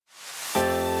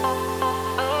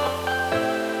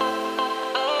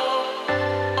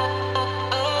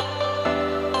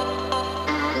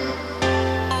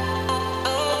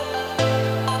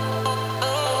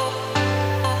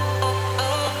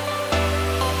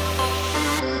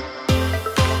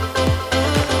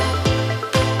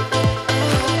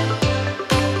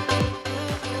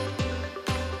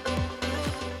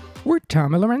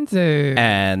Tom Lorenzo.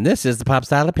 And this is the Pop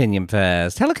Style Opinion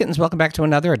Fest. Hello, kittens. Welcome back to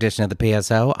another edition of the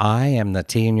PSO. I am the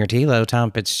T in your T-Lo,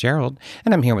 Tom Fitzgerald,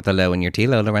 and I'm here with the Lo in your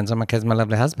T-Lo, Lorenzo Marquez, my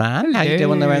lovely husband. How you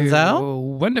doing, Lorenzo?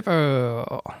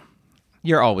 Wonderful.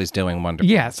 You're always doing wonderful.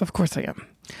 Yes, of course I am.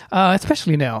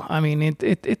 Especially now. I mean,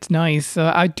 it's nice.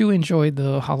 I do enjoy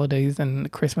the holidays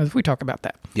and Christmas. We talk about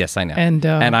that. Yes, I know. And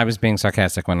I was being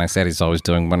sarcastic when I said he's always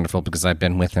doing wonderful because I've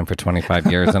been with him for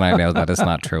 25 years, and I know that is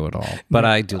not true at all. But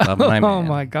I do love my man. Oh,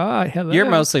 my God. Hello. You're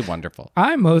mostly wonderful.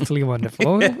 I'm mostly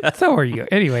wonderful. So are you.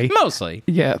 Anyway. Mostly.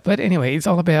 Yeah, but anyway, it's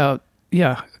all about,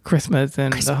 Christmas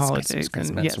and the holidays. Christmas.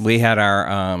 And, yes. We had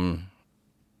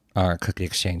our cookie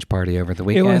exchange party over the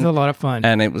weekend. It was a lot of fun.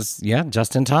 And it was,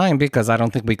 just in time because I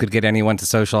don't think we could get anyone to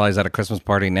socialize at a Christmas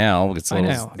party now. I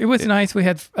know. It was nice. We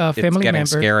had family members. It's getting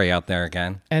scary out there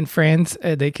again. And friends,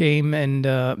 they came and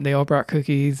they all brought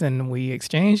cookies and we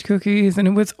exchanged cookies. And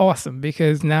it was awesome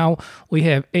because now we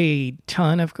have a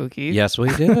ton of cookies. Yes,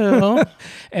 we do.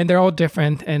 And they're all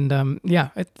different. And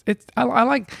I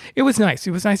like, it was nice.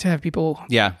 It was nice to have people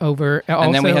over.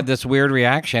 And then we had this weird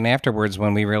reaction afterwards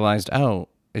when we realized,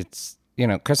 it's,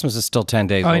 Christmas is still 10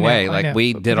 days away. Like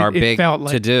we did our big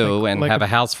to-do and have a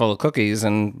house full of cookies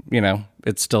and,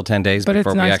 it's still 10 days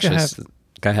before we actually...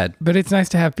 Go ahead. But it's nice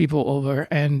to have people over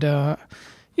and, some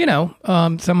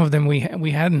of them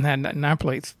we hadn't had in our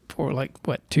place for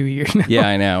 2 years now. Yeah,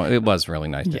 I know. It was really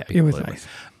nice to have people it was over.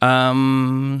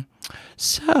 Nice.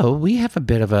 So we have a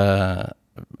bit of a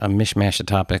mishmash of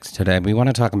topics today. We want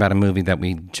to talk about a movie that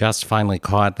we just finally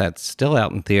caught that's still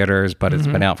out in theaters, but it's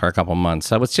been out for a couple months.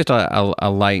 So it's just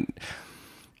a light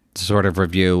sort of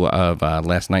review of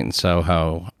Last Night in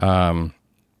Soho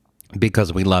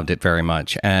because we loved it very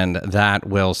much. And that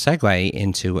will segue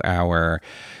into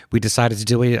we decided to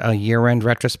do a year-end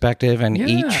retrospective and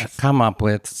each come up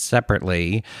with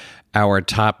separately our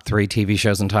top 3 TV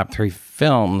shows and top 3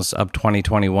 films of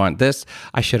 2021.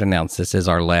 I should announce this is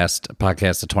our last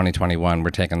podcast of 2021. We're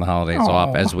taking the holidays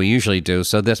off as we usually do.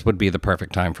 So this would be the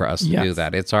perfect time for us to do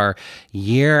that. It's our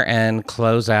year-end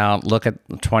closeout, look at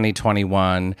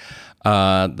 2021,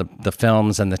 the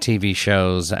films and the TV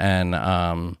shows.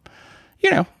 And,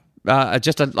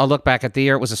 just a look back at the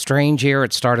year. It was a strange year.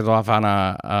 It started off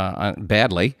on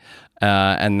badly.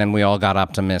 And then we all got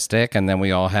optimistic, and then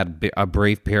we all had a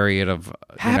brief period of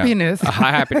happiness,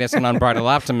 happiness and unbridled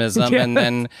optimism. Yes. And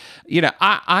then,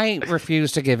 I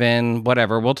refuse to give in.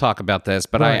 Whatever, we'll talk about this,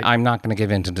 but right. I'm not going to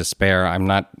give in to despair. I'm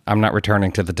not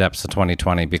returning to the depths of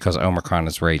 2020 because Omicron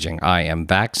is raging. I am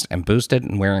vaxxed and boosted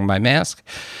and wearing my mask.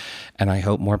 And I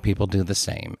hope more people do the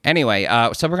same. Anyway,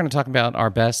 so we're going to talk about our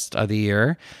best of the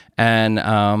year. And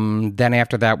then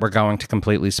after that, we're going to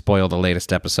completely spoil the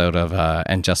latest episode of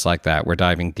And Just Like That. We're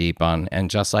diving deep on And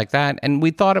Just Like That. And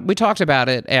we talked about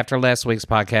it after last week's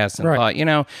podcast and thought,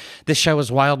 this show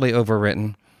is wildly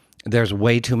overwritten. There's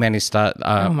way too many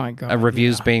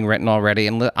reviews being written already,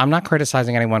 and I'm not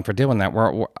criticizing anyone for doing that.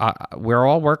 We're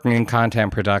all working in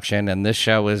content production, and this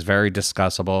show is very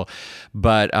discussable.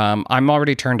 But I'm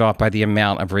already turned off by the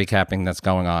amount of recapping that's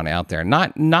going on out there.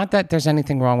 Not that there's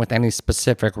anything wrong with any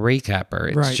specific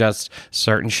recapper. It's just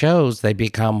certain shows they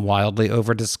become wildly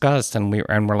over discussed, and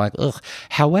we're like, ugh.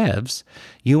 However,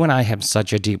 you and I have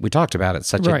such a deep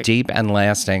and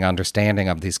lasting understanding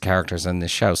of these characters in this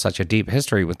show, such a deep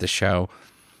history with the show.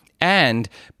 And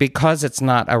because it's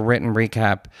not a written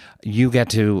recap, you get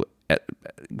to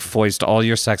foist all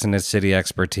your Sex and the City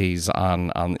expertise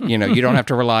on you don't have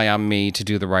to rely on me to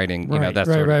do the writing, that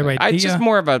sort of thing. It's just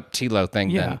more of a T-Lo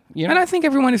thing than, And I think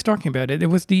everyone is talking about it. It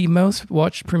was the most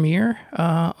watched premiere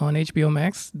on HBO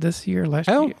Max this year, last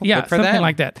year. Yeah, something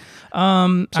like that.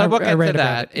 So we'll get to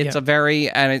that. It's a very,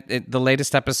 and the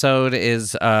latest episode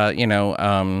is,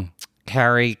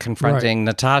 Carrie confronting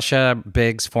Natasha,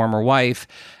 Big's former wife,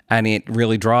 and it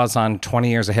really draws on 20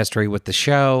 years of history with the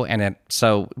show, and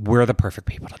so we're the perfect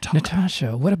people to talk Natasha,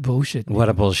 about. What a bullshit name. What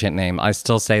a bullshit name. I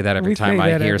still say that every time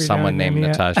I hear someone named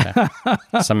Natasha.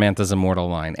 Samantha's immortal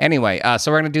line. Anyway,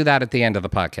 so we're going to do that at the end of the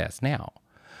podcast. Now,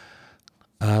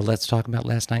 let's talk about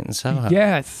Last Night in Soho.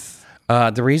 Yes.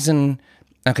 The reason...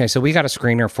 Okay, so we got a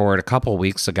screener for it a couple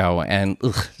weeks ago, and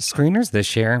screeners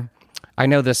this year... I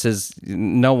know this is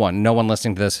no one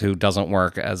listening to this who doesn't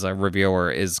work as a reviewer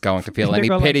is going to feel any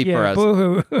pity for us.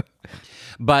 Boo-hoo.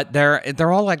 But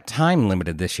they're all time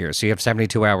limited this year. So you have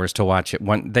 72 hours to watch it.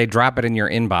 When they drop it in your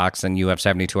inbox and you have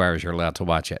 72 hours, you're allowed to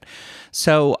watch it.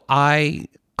 So I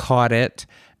caught it.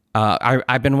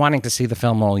 I've been wanting to see the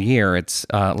film all year. It's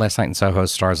Last Night in Soho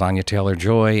stars Anya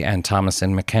Taylor-Joy and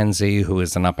Thomasin McKenzie, who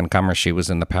is an up-and-comer. She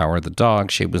was in The Power of the Dog.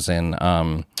 She was in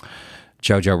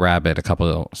Jojo Rabbit a couple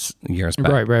of years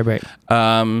back. Right.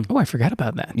 Oh, I forgot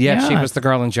about that. Yeah, she was the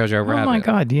girl in Jojo Rabbit. Oh my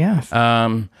God, yes.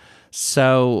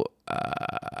 So,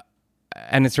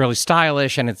 and it's really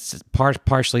stylish, and it's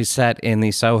partially set in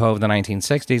the Soho of the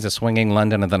 1960s, the swinging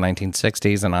London of the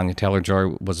 1960s, and Anya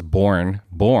Taylor-Joy was born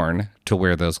to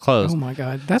wear those clothes. Oh my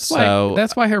God, that's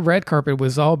why her red carpet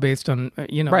was all based on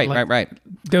right,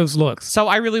 those looks. So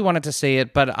I really wanted to see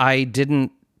it, but I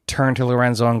didn't turn to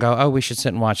Lorenzo and go, oh, we should sit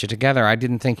and watch it together. I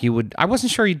didn't think you would. I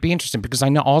wasn't sure you'd be interested because I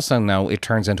also know it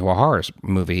turns into a horror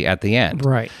movie at the end.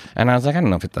 Right. And I was like, I don't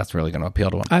know if that's really going to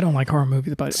appeal to him. I don't like horror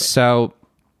movies, but so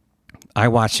I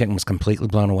watched it and was completely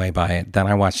blown away by it. Then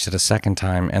I watched it a second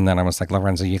time, and then I was like,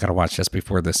 Lorenzo, you got to watch this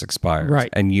before this expires. Right.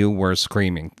 And you were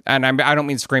screaming. And I don't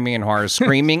mean screaming in horror,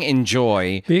 screaming in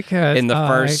joy because in the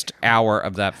first hour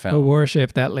of that film. I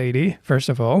worship that lady, first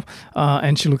of all,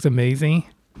 and she looks amazing.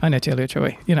 Anya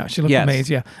Taylor-Joy. She looked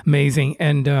amazing. Yeah, amazing.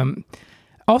 And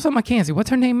also Mackenzie.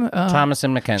 What's her name?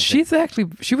 Thomasin McKenzie.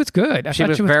 She was good. She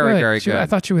was very, very good. I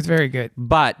thought she was very good.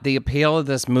 But the appeal of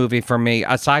this movie for me,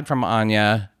 aside from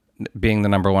Anya being the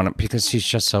number one, because she's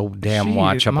just so damn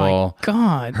watchable. My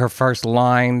God. Her first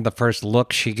line, the first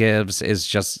look she gives is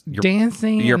just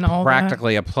dancing. You're and all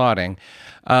practically applauding.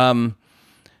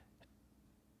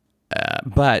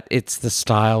 But it's the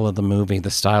style of the movie, the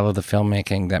style of the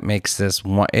filmmaking that makes this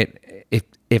one.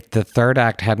 If the third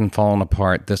act hadn't fallen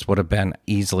apart, this would have been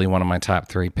easily one of my top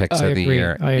 3 picks of the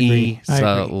year. I agree.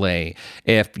 Easily.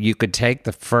 If you could take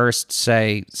the first,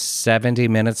 say, 70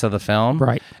 minutes of the film,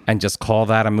 right, and just call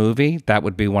that a movie, that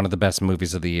would be one of the best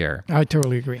movies of the year. I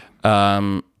totally agree.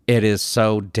 It is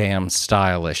so damn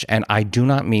stylish. And I do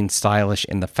not mean stylish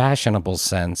in the fashionable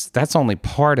sense. That's only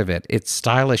part of it. It's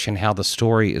stylish in how the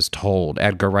story is told.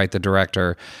 Edgar Wright, the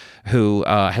director, who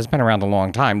has been around a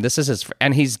long time. This is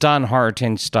and he's done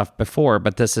horror-tinged stuff before,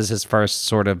 but this is his first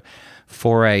sort of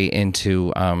foray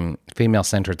into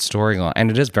female-centered storyline.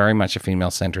 And it is very much a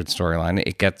female-centered storyline.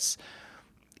 It gets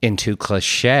into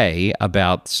cliche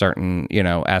about certain,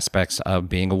 aspects of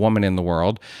being a woman in the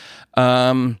world.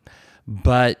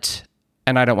 But,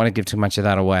 and I don't want to give too much of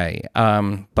that away,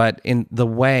 but in the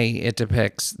way it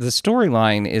depicts, the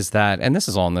storyline is that, and this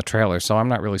is all in the trailer, so I'm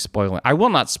not really spoiling. I will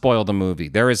not spoil the movie.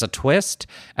 There is a twist,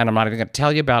 and I'm not even going to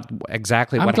tell you about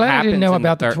exactly what happens. I'm glad I didn't know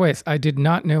about the twist. I did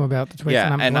not know about the twist.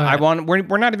 Yeah,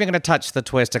 we're not even going to touch the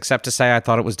twist, except to say I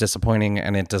thought it was disappointing,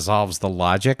 and it dissolves the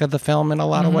logic of the film in a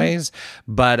lot of ways.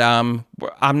 But I'm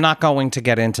not going to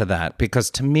get into that,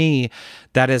 because to me,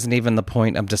 that isn't even the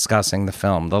point of discussing the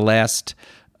film. The last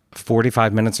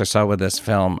 45 minutes or so of this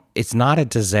film, it's not a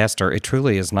disaster. It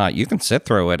truly is not. You can sit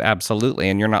through it, absolutely,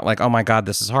 and you're not like, oh my God,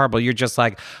 this is horrible. You're just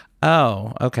like,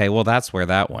 oh, okay, well, that's where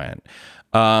that went.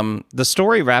 The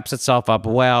story wraps itself up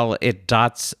well. It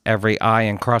dots every I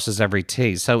and crosses every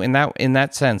T. So in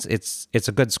that sense, it's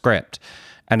a good script,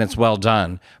 and it's well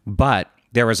done. But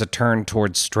there is a turn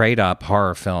towards straight up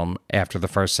horror film after the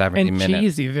first 70 minutes. And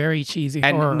cheesy, very cheesy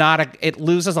and horror. It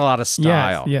loses a lot of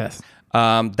style. Yes.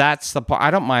 That's the part. I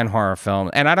don't mind horror film,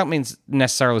 and I don't mean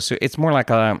necessarily. It's more like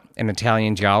an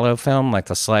Italian giallo film, like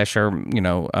the slasher.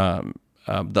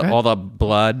 All the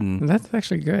blood and. That's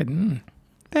actually good. Mm.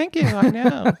 Thank you. I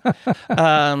know.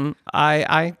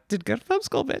 I did good film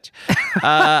school, bitch.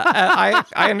 I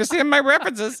understand my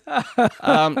references.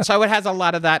 So it has a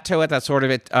lot of that to it. That sort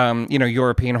of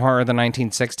European horror of the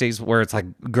 1960s, where it's like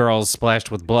girls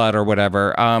splashed with blood or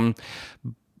whatever.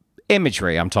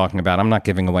 Imagery I'm talking about. I'm not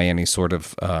giving away any sort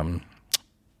of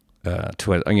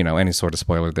any sort of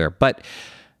spoiler there. But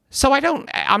so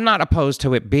I'm not opposed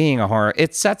to it being a horror.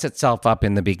 It sets itself up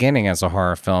in the beginning as a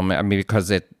horror film. I mean,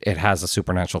 because it has a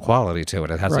supernatural quality to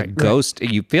it. It has a ghost. Right.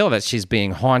 You feel that she's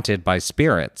being haunted by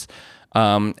spirits.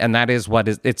 And that is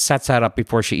it sets that up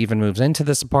before she even moves into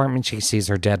this apartment. She sees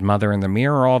her dead mother in the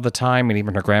mirror all the time. And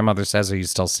even her grandmother says, are you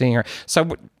still seeing her?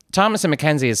 So Thomasin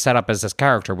McKenzie is set up as this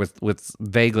character with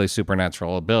vaguely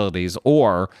supernatural abilities,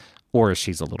 or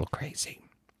she's a little crazy.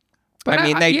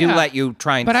 But they do let you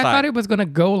try and. But I thought it was going to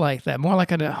go like that, more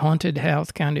like a haunted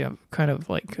house kind of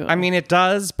like. It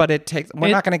does, but it takes. We're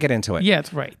not going to get into it. Yeah,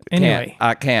 it's right. Anyway,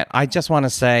 I can't. I just want to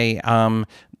say,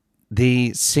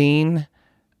 the scene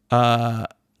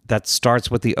that starts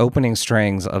with the opening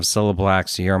strings of Cilla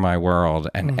Black's "You're My World"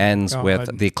 and ends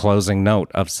with the closing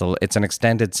note of Cilla. It's an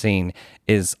extended scene.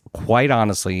 Is quite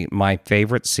honestly my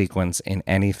favorite sequence in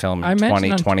any film in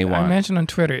 2021. I mentioned on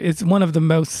Twitter, it's one of the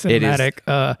most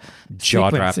cinematic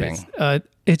jaw-dropping.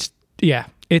 Yeah.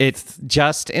 It's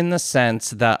just in the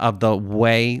sense that of the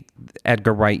way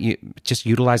Edgar Wright just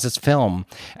utilizes film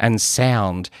and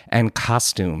sound and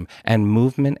costume and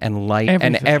movement and light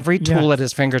and every tool at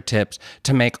his fingertips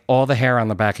to make all the hair on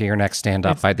the back of your neck stand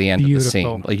up by the end of the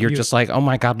scene. You're just like, oh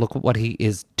my God, look at what he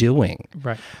is doing.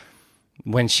 Right.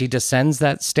 When she descends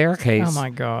that staircase. Oh my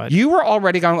God. You were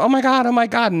already going, oh my God, oh my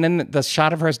God. And then the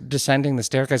shot of her descending the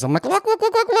staircase, I'm like, look.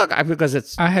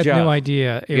 Because I had no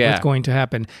idea it was going to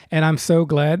happen. And I'm so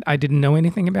glad I didn't know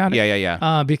anything about it.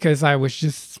 Yeah. Because I was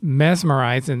just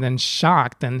mesmerized and then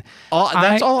shocked. And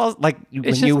that's all, like,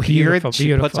 when you hear it,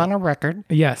 she puts on a record.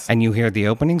 Yes. And you hear the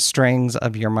opening strings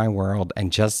of You're My World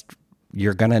and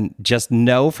you're going to just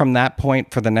know from that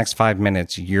point for the next 5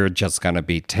 minutes, you're just going to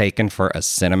be taken for a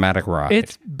cinematic ride.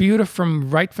 It's beautiful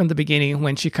right from the beginning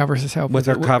when she covers herself. With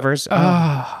her covers?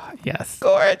 Yes.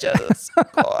 Gorgeous.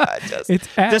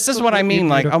 This is what I mean. Beautiful.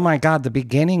 Like, oh my God, the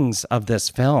beginnings of this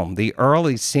film, the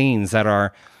early scenes that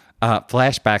are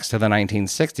flashbacks to the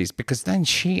 1960s, because then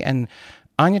she and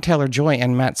Anya Taylor-Joy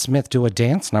and Matt Smith do a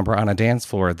dance number on a dance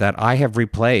floor that I have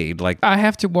replayed. Like, I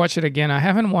have to watch it again. I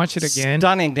haven't watched it again.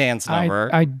 Stunning dance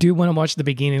number. I do want to watch the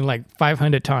beginning like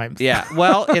 500 times. Yeah.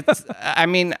 Well,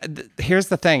 here's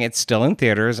the thing. It's still in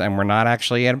theaters, and we're not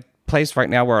actually at a place right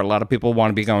now where a lot of people want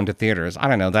to be going to theaters. I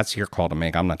don't know. That's your call to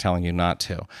make. I'm not telling you not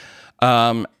to.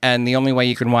 And the only way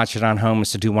you can watch it on home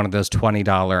is to do one of those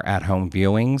 $20 at-home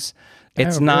viewings.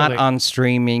 It's not on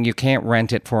streaming. You can't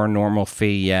rent it for a normal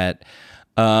fee yet.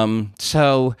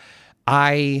 So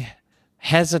I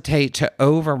hesitate to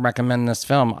over recommend this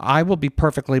film. I will be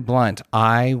perfectly blunt.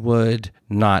 I would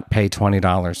not pay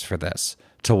 $20 for this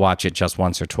to watch it just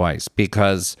once or twice,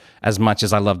 because as much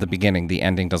as I love the beginning, the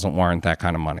ending doesn't warrant that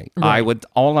kind of money. Right.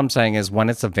 All I'm saying is when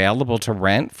it's available to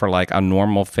rent for like a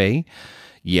normal fee,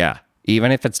 yeah.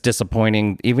 Even if it's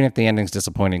disappointing, even if the ending's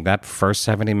disappointing, that first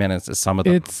 70 minutes is some of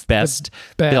the best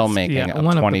filmmaking of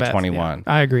 2021.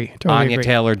 I agree. Totally Anya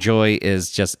Taylor-Joy is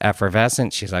just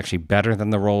effervescent. She's actually better than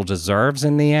the role deserves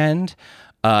in the end.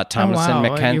 Thomasin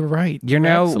McKenzie. You're right. You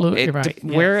know, absolutely right.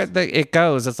 Where it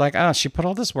goes, it's like, oh, she put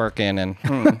all this work in,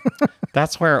 and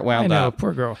that's where it wound up.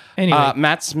 Poor girl. Anyway.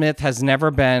 Matt Smith has never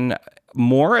been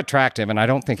more attractive, and I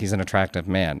don't think he's an attractive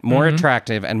man, more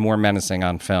attractive and more menacing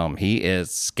on film. He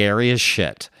is scary as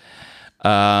shit.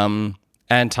 And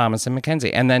Thomasin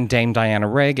McKenzie. And then Dame Diana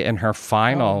Rigg in her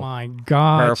final, oh my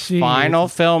God, final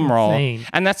film insane. role.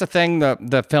 And that's the thing,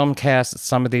 the film cast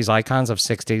some of these icons of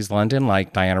 60s London,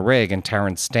 like Diana Rigg and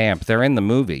Terrence Stamp. They're in the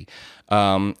movie.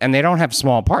 And they don't have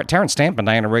small parts. Terrence Stamp and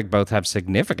Diana Rigg both have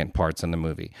significant parts in the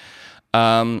movie.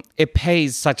 It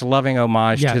pays such loving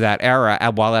homage to that era,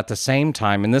 while at the same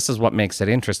time, and this is what makes it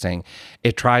interesting,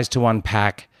 it tries to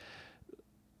unpack,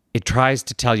 it tries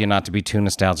to tell you not to be too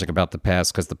nostalgic about the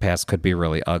past, because the past could be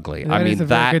really ugly. That is a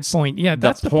very good point. Yeah,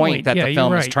 that's the point that the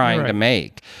film is trying to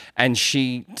make. And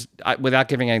she, without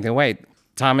giving anything away,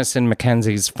 Thomasin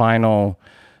McKenzie's final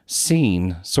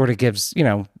scene sort of gives,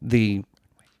 the...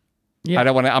 Yeah. I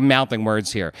don't want to, I'm mouthing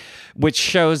words here, which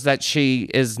shows that she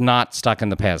is not stuck in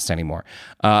the past anymore.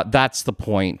 That's the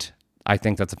point I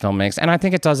think that the film makes. And I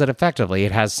think it does it effectively.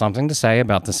 It has something to say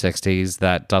about the 60s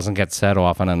that doesn't get said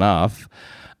often enough.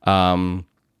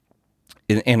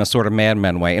 In a sort of Mad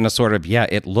Men way, in a sort of,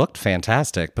 it looked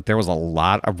fantastic, but there was a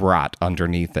lot of rot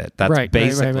underneath it. That's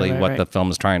basically what the film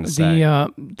is trying to say.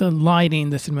 The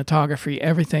lighting, the cinematography,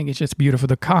 everything is just beautiful.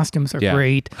 The costumes are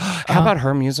great. How about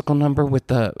her musical number with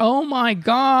the... Oh my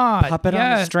God. Puppet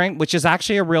on the String, which is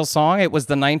actually a real song. It was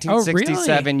the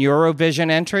 1967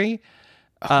 Eurovision entry.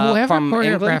 Whoever from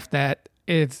choreographed England. that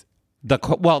is... The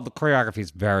choreography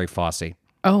is very Fosse.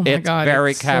 Oh my it's God!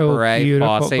 Very it's cabaret, so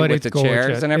Fosse with the gorgeous.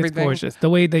 chairs and everything. It's gorgeous. The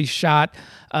way they shot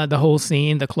the whole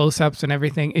scene, the close-ups and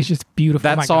everything, it's just beautiful.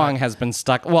 That song has been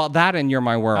stuck. Well, that and You're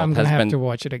My World I'm gonna has have been to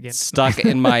watch it again. Stuck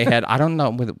in my head. I don't know.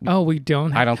 We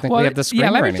don't. I don't think we have the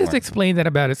screener let me anymore. just explain that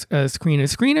about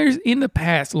screeners. Screeners in the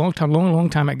past, long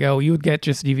time ago, you would get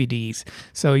just DVDs.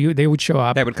 So they would show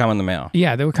up. They would come in the mail.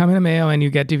 Yeah, they would come in the mail, and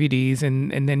you get DVDs,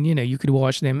 and then you could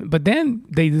watch them. But then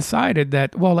they decided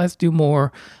that let's do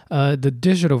more the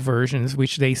digital versions,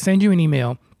 which they send you an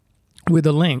email with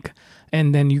a link,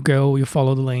 and then you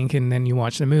follow the link, and then you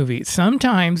watch the movie.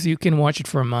 Sometimes you can watch it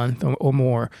for a month or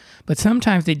more, but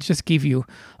sometimes they just give you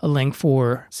a link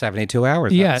for 72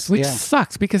 hours. Yes, which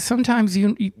sucks, because sometimes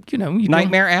you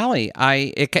Nightmare Alley.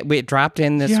 It dropped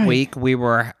in this week. We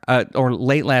were or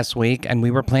late last week, and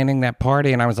we were planning that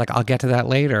party, and I was like, I'll get to that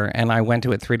later, and I went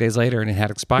to it 3 days later, and it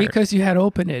had expired because you had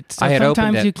opened it. So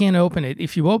sometimes you can't open it.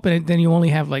 If you open it, then you only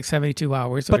have like 72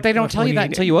 hours. But they don't tell you that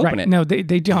until you open it. No, they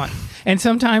don't. And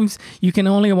sometimes you can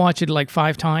only watch it like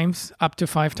 5 times, up to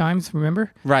 5 times.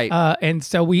 Remember? Right. And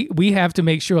so we have to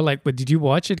make sure. Like, but did you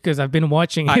watch it? Because I've been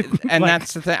watching it. And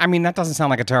that's the thing. I mean, that doesn't sound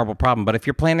like a terrible problem, but if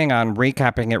you're planning on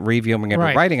recapping it, reviewing it,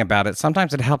 or writing about it,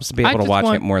 sometimes it helps to be able to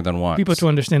watch it more than once. People to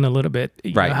understand a little bit,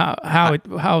 right?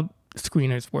 How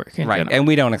screeners work. Right. General. And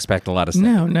we don't expect a lot of stuff.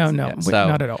 No,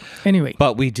 not at all. Anyway.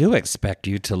 But we do expect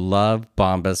you to love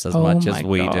Bombas as much as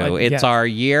we do. It's our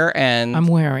year end. I'm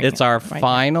wearing It's our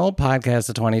final podcast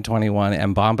of 2021,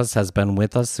 and Bombas has been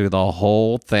with us through the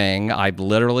whole thing. I've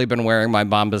literally been wearing my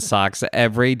Bombas socks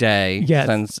every day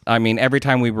since, every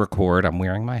time we record, I'm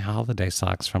wearing my holiday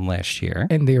socks from last year.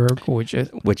 And they were gorgeous.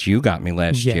 Which you got me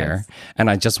last year. And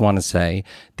I just want to say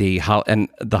the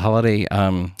holiday,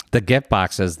 the gift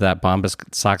boxes that Bombas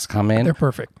socks come in. They're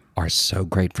perfect. Are so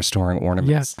great for storing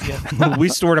ornaments. Yes. We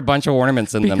stored a bunch of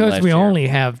ornaments in them last year. Because we only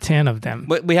have 10 of them.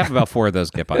 We have about 4 of those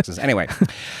gift boxes. Anyway,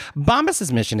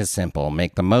 Bombas' mission is simple.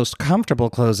 Make the most comfortable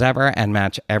clothes ever and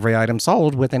match every item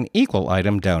sold with an equal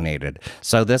item donated.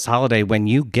 So this holiday, when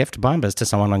you gift Bombas to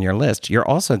someone on your list, you're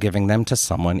also giving them to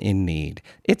someone in need.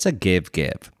 It's a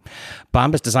give-give.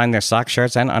 Bombas designed their socks,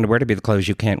 shirts, and underwear to be the clothes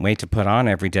you can't wait to put on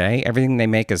every day. Everything they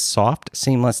make is soft,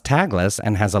 seamless, tagless,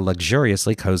 and has a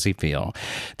luxuriously cozy feel.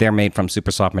 They're made from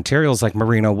super soft materials like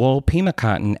merino wool, pima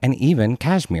cotton, and even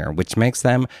cashmere, which makes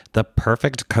them the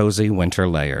perfect cozy winter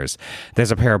layers.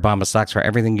 There's a pair of Bombas socks for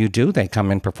everything you do. They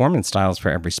come in performance styles for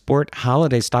every sport,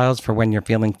 holiday styles for when you're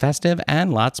feeling festive,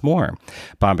 and lots more.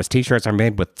 Bombas t-shirts are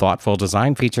made with thoughtful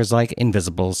design features like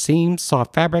invisible seams,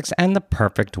 soft fabrics, and the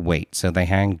perfect weight, so they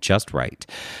hang just right.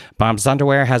 Bombas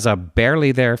underwear has a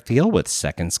barely there feel with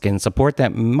second skin support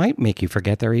that might make you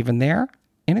forget they're even there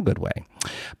in a good way.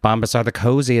 Bombas are the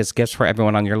coziest gifts for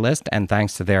everyone on your list, and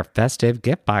thanks to their festive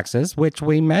gift boxes, which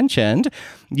we mentioned,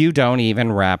 you don't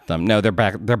even wrap them. No, their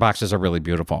boxes are really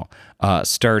beautiful.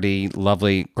 Sturdy,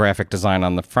 lovely graphic design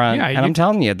on the front. Yeah, I'm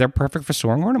telling you, they're perfect for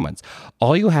storing ornaments.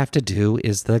 All you have to do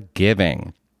is the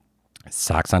giving.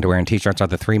 Socks, underwear, and t-shirts are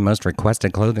the 3 most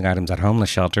requested clothing items at homeless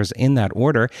shelters in that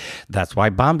order. That's why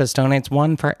Bombas donates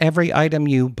 1 for every item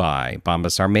you buy.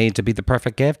 Bombas are made to be the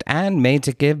perfect gift and made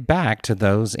to give back to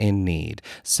those in need.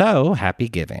 So, happy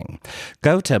giving.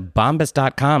 Go to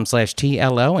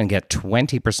bombas.com/TLO and get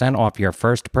 20% off your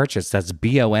first purchase. That's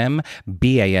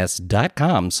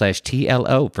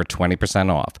BOMBAS.com/TLO for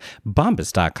 20% off.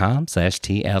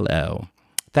 Bombas.com/TLO.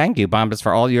 Thank you, Bombas,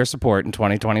 for all your support in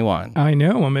 2021. I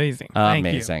know. Amazing.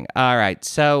 Amazing. All right.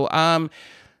 So,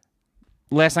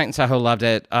 Last Night in Soho, loved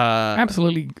it.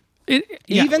 Absolutely.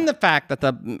 Even the fact that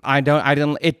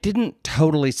it didn't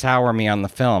totally sour me on the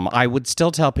film. I would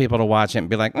still tell people to watch it and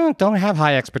be like, don't have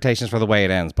high expectations for the way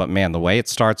it ends. But man, the way it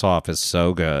starts off is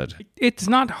so good. It's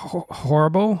not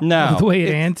horrible. No, the way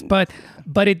it ends, but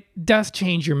it does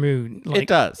change your mood. It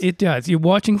does. It does. You're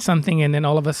watching something, and then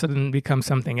all of a sudden it becomes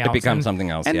something else. It becomes something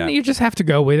else. And you just have to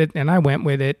go with it. And I went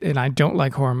with it. And I don't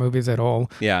like horror movies at all.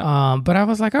 Yeah. But I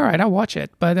was like, all right, I'll watch it.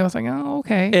 But I was like, oh,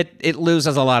 okay. It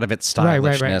loses a lot of its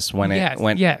stylishness when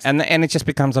and it just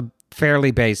becomes a fairly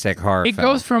basic horror film. It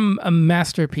goes from a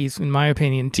masterpiece, in my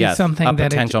opinion, to something a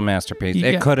potential masterpiece.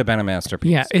 It could have been a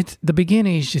masterpiece. Yeah, the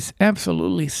beginning is just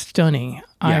absolutely stunning.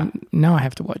 Now I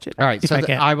have to watch it. All right, so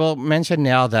I will mention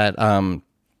now that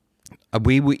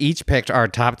we each picked our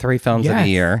top 3 films of the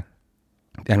year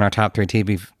and our top 3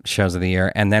 TV shows of the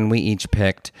year, and then we each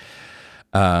picked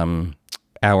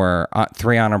our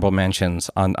 3 honorable mentions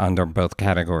under both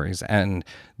categories. And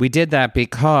we did that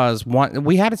because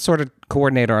we had to sort of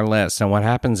coordinate our list. And what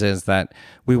happens is that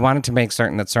we wanted to make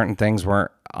certain that certain things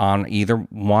were on either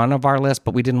one of our lists,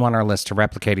 but we didn't want our list to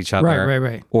replicate each other.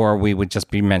 Right. Or we would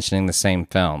just be mentioning the same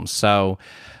film. So,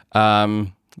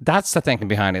 that's the thinking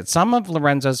behind it. Some of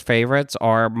Lorenzo's favorites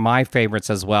are my favorites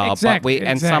as well. Exactly,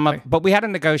 but we had to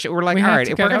negotiate. We're like, all right,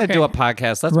 if we're going to do a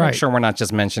podcast, let's make sure we're not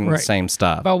just mentioning the same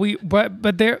stuff. But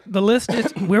the list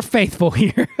is we're faithful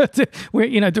here.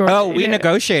 We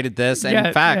negotiated this.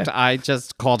 In fact, I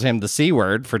just called him the C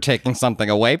word for taking something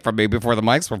away from me before the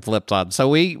mics were flipped on. So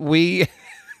we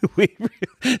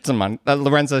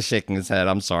Lorenzo's shaking his head.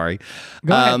 I'm sorry.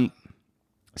 Go ahead.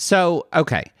 So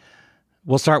okay.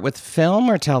 We'll start with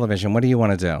film or television. What do you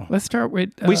want to do? Let's start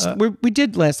with... we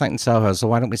did Last Night in Soho, so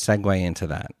why don't we segue into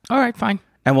that? All right, fine.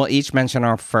 And we'll each mention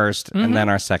our first and then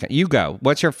our second. You go.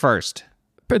 What's your first?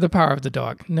 The Power of the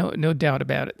Dog. No doubt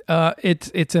about it.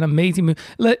 It's an amazing movie.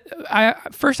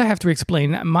 First, I have to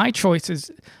explain that my choices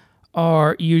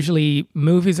are usually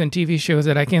movies and TV shows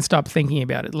that I can't stop thinking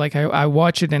about it. Like I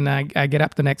watch it and I get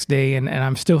up the next day and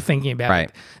I'm still thinking about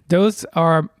it. Those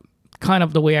are kind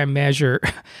of the way I measure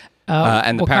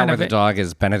And The Power of the Dog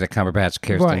is Benedict Cumberbatch,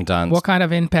 Kirsten Dunst. What kind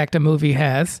of impact a movie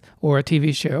has, or a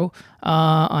TV show,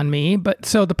 on me? But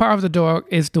so The Power of the Dog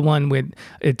is the one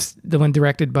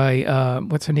directed by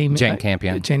what's her name? Jane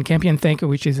Campion. Jane Campion, thank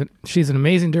you. She's an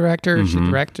amazing director. Mm-hmm. She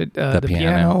directed the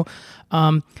piano.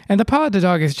 And The Power of the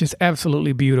Dog is just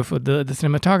absolutely beautiful. The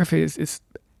cinematography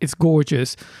is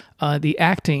gorgeous. The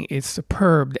acting is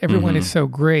superb. Everyone is so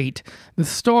great. The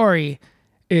story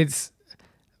is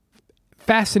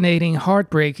fascinating,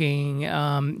 heartbreaking,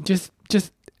 just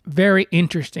very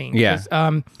interesting. Yeah.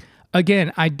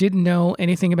 Again, I didn't know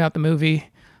anything about the movie.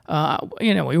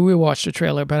 We watched the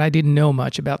trailer, but I didn't know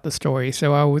much about the story,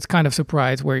 so I was kind of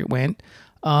surprised where it went.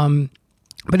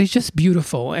 But it's just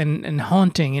beautiful and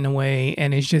haunting in a way,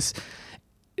 and it's just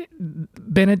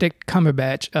Benedict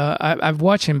Cumberbatch. I've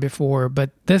watched him before,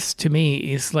 but this to me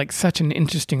is like such an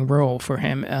interesting role for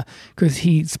him because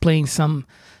he's playing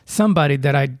somebody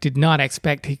that I did not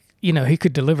expect he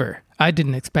could deliver. I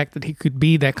didn't expect that he could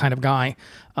be that kind of guy.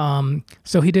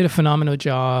 So he did a phenomenal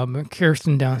job.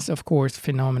 Kirsten Dunst, of course,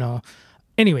 phenomenal.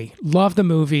 Anyway, love the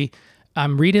movie.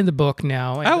 I'm reading the book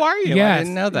now. Oh, are you? Yes, I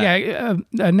didn't know that. Yeah,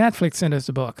 Netflix sent us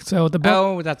the book. So the book.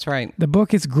 Oh, that's right. The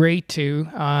book is great too.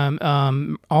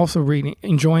 Also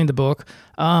enjoying the book.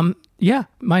 Yeah,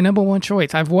 my number one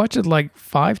choice. I've watched it like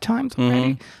 5 times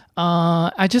already.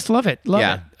 I just love it.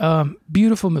 Love it.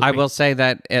 Beautiful movie. I will say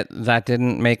that that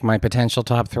didn't make my potential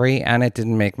top 3, and it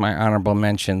didn't make my honorable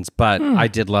mentions, but I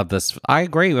did love this. I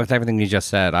agree with everything you just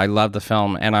said. I love the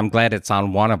film, and I'm glad it's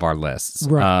on one of our lists,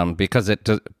 right. Because it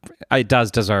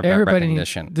does deserve that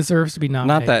recognition. Deserves to be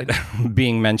nominated. Not that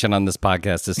being mentioned on this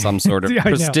podcast is some sort of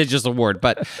prestigious award,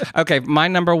 but okay, my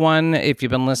number one, if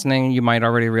you've been listening, you might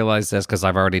already realize this because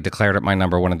I've already declared it my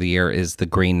number one of the year, is The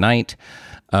Green Knight.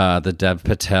 The Dev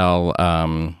Patel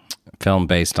film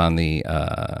based on the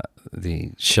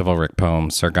chivalric poem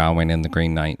Sir Gawain and the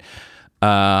Green Knight.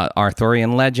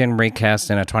 Arthurian legend recast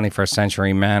in a 21st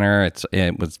century manner.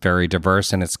 It was very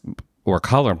diverse or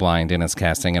colorblind in its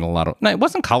casting in a lot of... No, it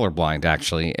wasn't colorblind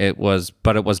actually.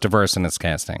 But it was diverse in its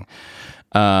casting.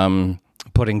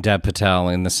 Putting Dev Patel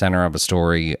in the center of a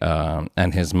story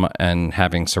and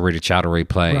having Sarita Chowdhury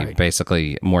play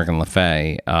basically Morgan Le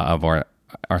Fay of our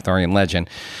Arthurian legend.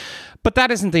 But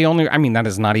that isn't the only... I mean, that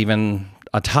is not even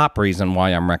a top reason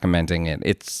why I'm recommending it.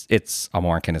 It's a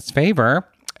mark in its favor,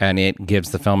 and it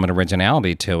gives the film an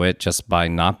originality to it just by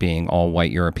not being all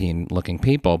white European-looking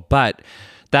people. But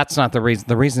that's not the reason.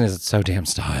 The reason is it's so damn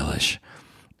stylish.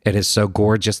 It is so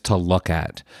gorgeous to look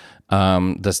at.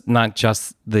 Not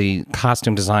just the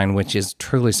costume design, which is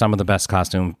truly some of the best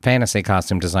fantasy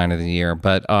costume design of the year,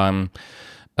 but...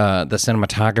 the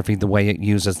cinematography, the way it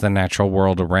uses the natural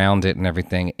world around it and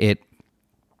everything, it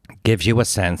gives you a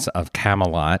sense of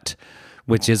Camelot,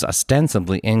 which is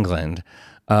ostensibly England,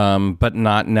 but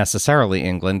not necessarily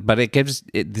England. But it gives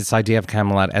this idea of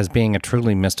Camelot as being a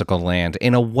truly mystical land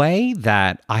in a way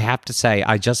that I have to say,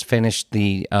 I just finished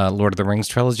the Lord of the Rings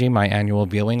trilogy, my annual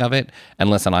viewing of it. And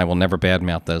listen, I will never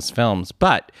badmouth those films.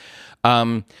 But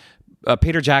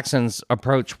Peter Jackson's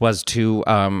approach was to...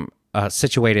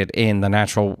 situated in the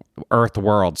natural Earth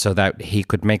world so that he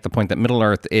could make the point that Middle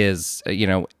Earth is,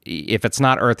 if it's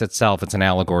not Earth itself, it's an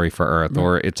allegory for Earth,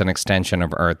 or it's an extension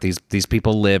of Earth. These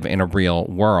people live in a real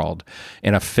world,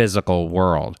 in a physical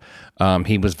world.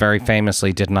 He was very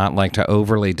famously did not like to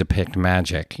overly depict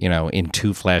magic, in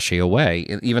too flashy a way,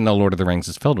 even though Lord of the Rings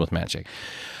is filled with magic.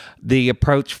 The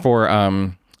approach for...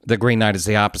 The Green Knight is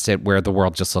the opposite, where the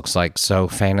world just looks like so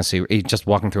fantasy. Just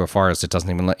walking through a forest, it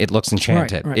looks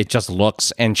enchanted. Right. It just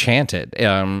looks enchanted.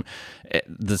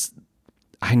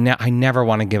 I never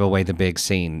want to give away the big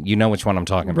scene. You know which one I'm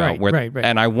talking about. Right.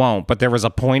 And I won't. But there was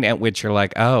a point at which you're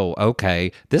like, oh,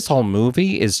 okay, this whole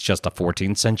movie is just a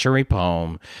 14th century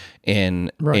poem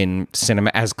in cinema,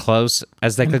 as close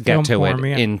as they could get to it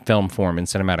in film form, in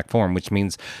cinematic form, which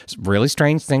means really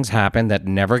strange things happen that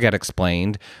never get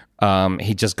explained.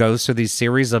 He just goes through these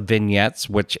series of vignettes,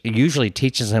 which usually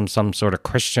teaches him some sort of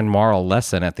Christian moral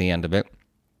lesson at the end of it.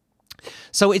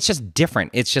 So it's just different.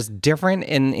 It's just different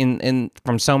in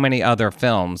from so many other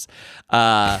films.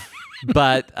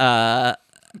 But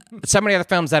so many other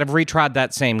films that have retrod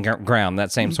that same ground,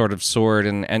 that same sort of sword,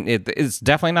 and it's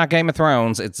definitely not Game of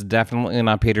Thrones. It's definitely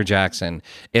not Peter Jackson.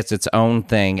 It's its own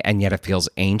thing, and yet it feels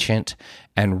ancient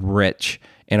and rich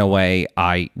in a way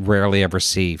I rarely ever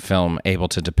see film able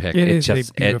to depict. It is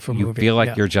a beautiful movie. You feel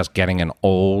like you're just getting an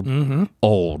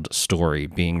old story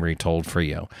being retold for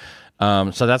you.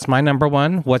 So that's my number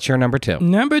one. What's your number two?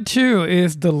 Number two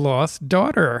is The Lost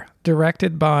Daughter,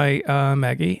 directed by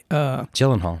Maggie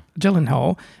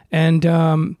Gyllenhaal.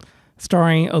 And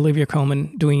starring Olivia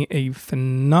Colman doing a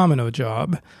phenomenal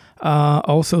job.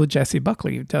 Also, Jessie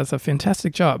Buckley does a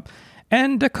fantastic job.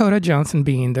 And Dakota Johnson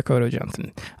being Dakota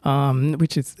Johnson,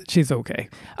 she's okay.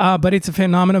 But it's a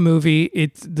phenomenal movie.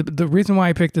 It's the reason why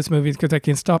I picked this movie is because I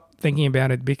can't stop thinking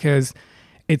about it, because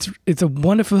it's a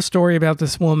wonderful story about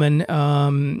this woman.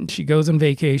 She goes on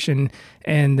vacation,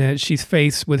 and she's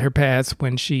faced with her past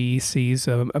when she sees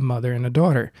a mother and a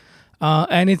daughter.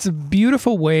 And it's a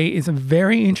beautiful way. It's a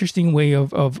very interesting way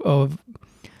of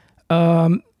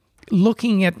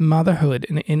looking at motherhood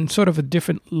in sort of a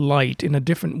different light, in a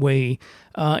different way,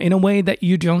 in a way that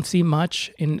you don't see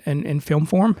much in film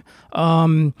form.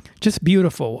 Just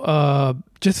beautiful,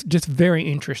 just very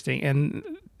interesting, and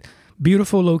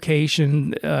beautiful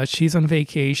location. She's on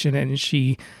vacation, and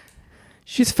she's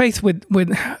faced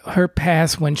with her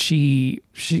past when she's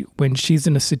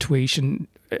in a situation,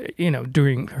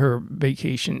 during her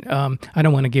vacation. I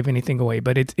don't want to give anything away,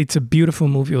 but it's a beautiful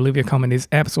movie. Olivia Colman is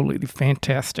absolutely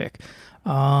fantastic.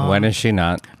 When is she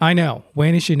not? I know.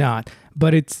 When is she not?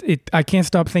 But I can't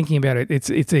stop thinking about it.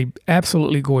 It's a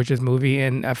absolutely gorgeous movie,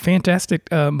 and a fantastic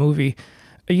movie.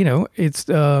 It's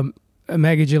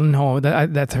Maggie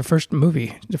Gyllenhaal. That's her first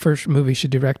movie, the first movie she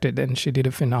directed, and she did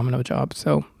a phenomenal job.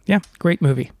 So, yeah, great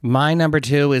movie. My number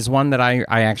 2 is one that I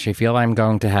actually feel I'm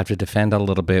going to have to defend a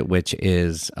little bit, which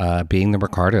is Being the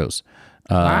Ricardos.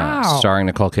 Wow. Starring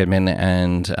Nicole Kidman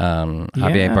and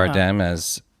Javier Bardem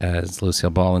as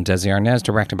Lucille Ball and Desi Arnaz,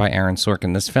 directed by Aaron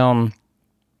Sorkin. This film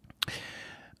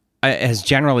has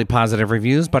generally positive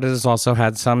reviews, but it has also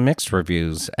had some mixed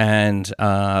reviews. And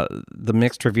the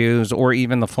mixed reviews, or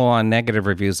even the full-on negative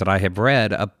reviews that I have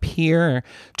read, appear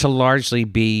to largely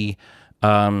be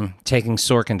taking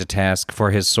Sorkin to task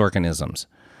for his Sorkinisms.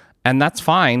 And that's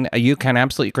fine. You can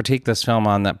absolutely critique this film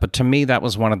on that. But to me, that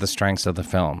was one of the strengths of the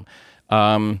film.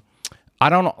 I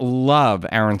don't love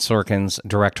Aaron Sorkin's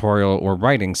directorial or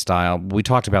writing style. We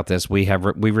talked about this. We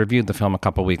reviewed the film a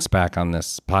couple weeks back on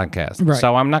this podcast. Right.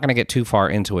 So I'm not going to get too far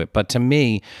into it. But to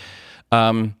me,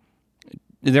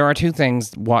 there are two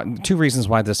reasons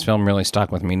why this film really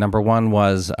stuck with me. Number one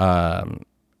was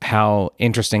how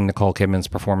interesting Nicole Kidman's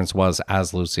performance was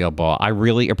as Lucille Ball. I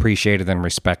really appreciated and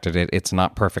respected it. It's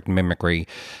not perfect mimicry,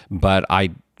 but I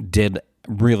did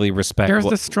really respect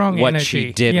the strong what energy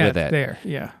she did with it. There,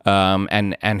 yeah.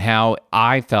 And how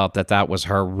I felt that was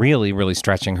her really, really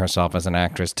stretching herself as an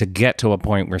actress to get to a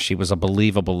point where she was a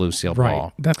believable Lucille Ball.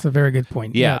 Right. That's a very good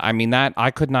point. Yeah, I mean, that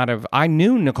I could not have. I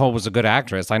knew Nicole was a good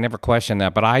actress. I never questioned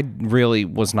that, but I really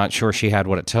was not sure she had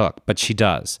what it took. But she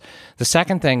does. The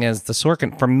second thing is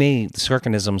for me, the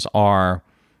Sorkinisms are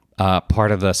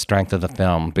part of the strength of the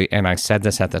film. And I said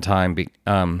this at the time.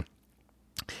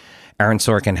 Aaron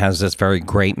Sorkin has this very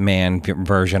great man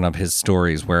version of his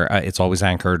stories where it's always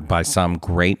anchored by some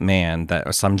great man,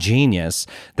 some genius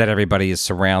that everybody is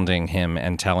surrounding him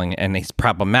and telling, and he's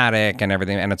problematic and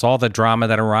everything. And it's all the drama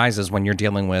that arises when you're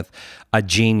dealing with a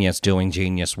genius doing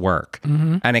genius work.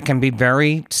 Mm-hmm. And it can be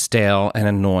very stale and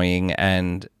annoying,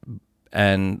 and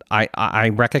I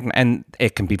recognize, and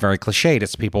it can be very cliched.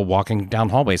 It's people walking down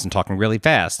hallways and talking really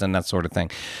fast and that sort of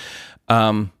thing.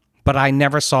 But I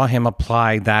never saw him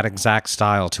apply that exact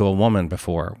style to a woman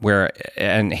before,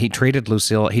 and he treats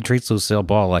Lucille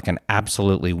Ball like an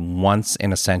absolutely once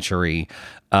in a century,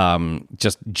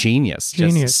 just genius,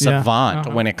 just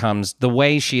savant when it comes, the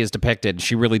way she is depicted,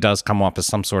 she really does come off as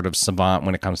some sort of savant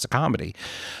when it comes to comedy.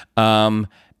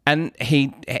 And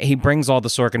he brings all the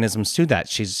Sorkinisms to that.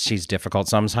 She's difficult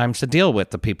sometimes to deal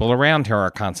with. The people around her are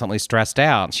constantly stressed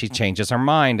out. She changes her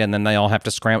mind, and then they all have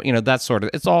to scramble. That sort of.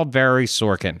 It's all very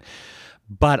Sorkin.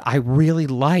 But I really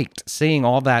liked seeing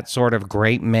all that sort of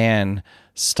great man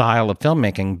style of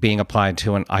filmmaking being applied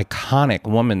to an iconic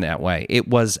woman that way. It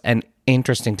was an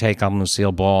interesting take on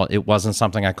Lucille Ball. It wasn't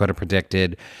something I could have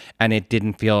predicted, and it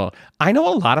didn't feel. I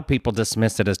know a lot of people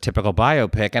dismiss it as typical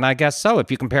biopic, and I guess so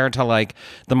if you compare it to like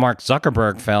the Mark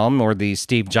Zuckerberg film or the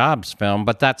Steve Jobs film.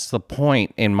 But that's the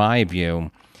point, in my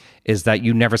view, is that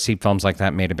you never see films like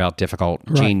that made about difficult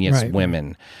genius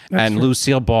women. And true.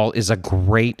 Lucille Ball is a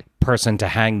great person to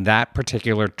hang that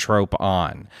particular trope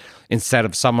on, instead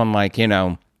of someone like,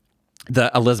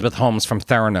 the Elizabeth Holmes from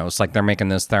Theranos, like they're making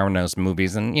those Theranos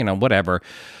movies and, whatever.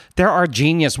 There are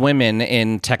genius women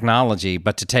in technology,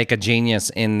 but to take a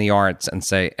genius in the arts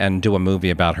and do a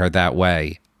movie about her that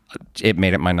way, it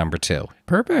made it my number 2.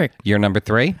 Perfect. Your number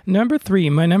 3? Number 3.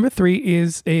 My number 3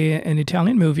 is an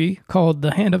Italian movie called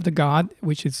The Hand of the God,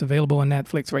 which is available on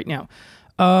Netflix right now.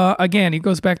 Again, it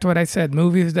goes back to what I said,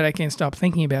 movies that I can't stop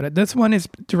thinking about it. This one is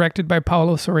directed by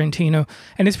Paolo Sorrentino,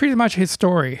 and it's pretty much his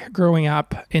story growing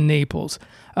up in Naples.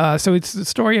 So it's the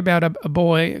story about a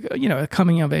boy, a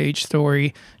coming of age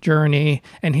story, journey,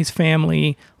 and his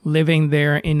family living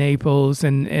there in Naples,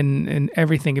 and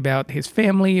everything about his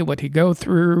family, what he go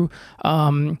through.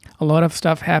 A lot of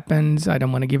stuff happens. I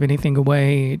don't want to give anything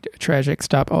away. Tragic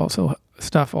stuff also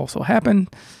happened.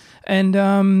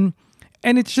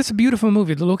 And it's just a beautiful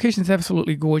movie. The location is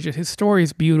absolutely gorgeous. His story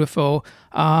is beautiful.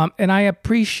 And I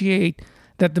appreciate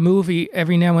that the movie,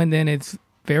 every now and then, it's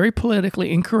very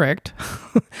politically incorrect.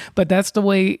 But that's the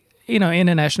way,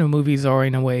 international movies are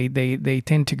in a way. They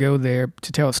tend to go there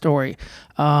to tell a story.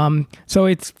 So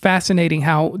it's fascinating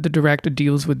how the director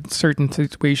deals with certain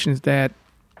situations that,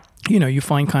 you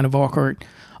find kind of awkward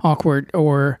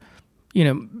or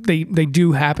they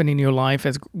do happen in your life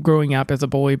as growing up as a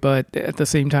boy, but at the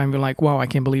same time, you're like, wow, I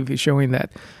can't believe he's showing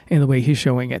that in the way he's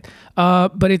showing it.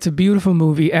 But it's a beautiful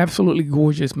movie, absolutely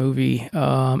gorgeous movie,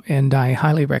 and I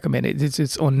highly recommend it.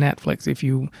 It's on Netflix if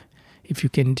you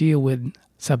can deal with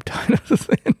subtitles.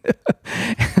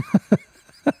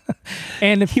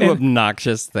 And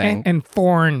obnoxious thing. And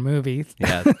foreign movies.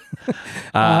 Yes.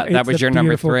 That was your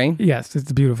number 3? Yes, it's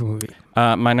a beautiful movie.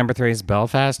 My number 3 is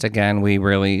Belfast. Again, we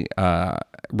really,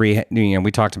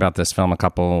 we talked about this film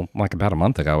about a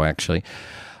month ago, actually.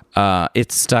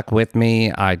 It stuck with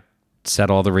me. I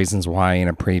said all the reasons why in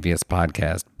a previous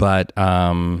podcast, but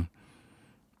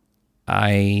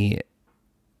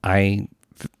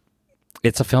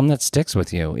it's a film that sticks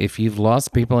with you. If you've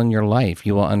lost people in your life,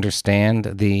 you will understand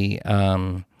the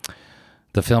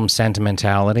film's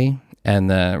sentimentality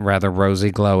and the rather rosy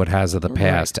glow it has of the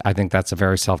past. Right. I think that's a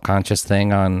very self-conscious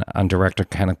thing on director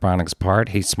Kenneth Branagh's part.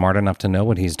 He's smart enough to know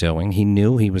what he's doing. He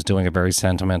knew he was doing a very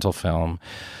sentimental film.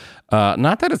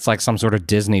 Not that it's like some sort of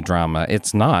Disney drama.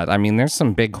 It's not. I mean, there's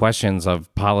some big questions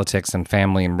of politics and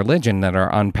family and religion that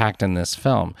are unpacked in this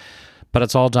film. But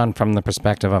it's all done from the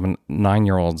perspective of a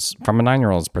 9-year-old's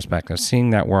perspective,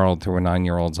 seeing that world through a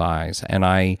 9-year-old's eyes. And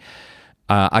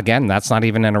again, that's not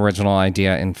even an original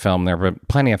idea in film. There were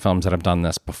plenty of films that have done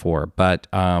this before. But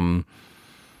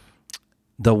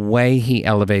the way he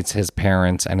elevates his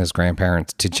parents and his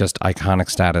grandparents to just iconic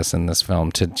status in this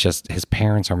film, to just his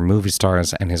parents are movie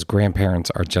stars and his grandparents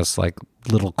are just like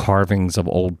little carvings of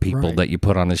old people that you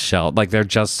put on a shelf. Like they're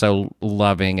just so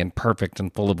loving and perfect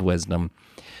and full of wisdom,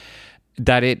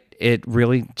 that it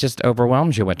really just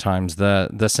overwhelms you at times.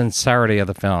 The sincerity of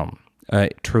the film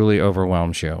truly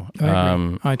overwhelms you.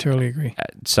 I totally agree.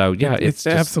 So yeah, it's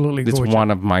absolutely gorgeous. It's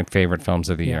one of my favorite films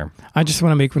of the year. I just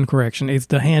want to make one correction. It's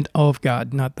The Hand of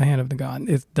God, not The Hand of the God.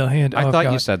 It's The Hand of God. I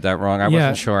thought you said that wrong. I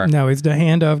wasn't sure. No, it's The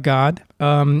Hand of God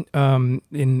on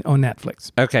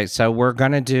Netflix. Okay, so we're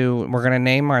gonna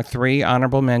name our 3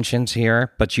 honorable mentions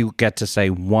here, but you get to say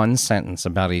one sentence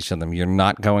about each of them. We're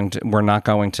not going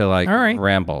to like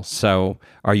ramble. So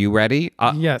are you ready?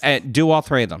 Yes. Do all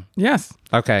 3 of them. Yes.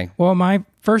 Okay. Well, my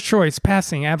first choice,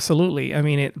 Passing, absolutely. I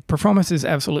mean, performance is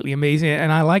absolutely amazing, and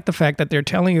I like the fact that they're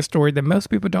telling a story that most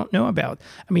people don't know about.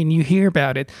 I mean, you hear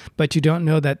about it, but you don't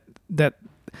know that the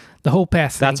whole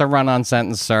Passing. That's a run-on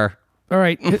sentence, sir. All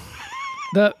right.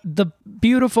 The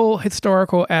beautiful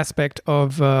historical aspect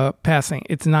of Passing.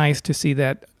 It's nice to see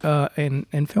that in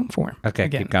film form. Okay,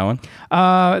 again. Keep going.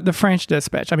 The French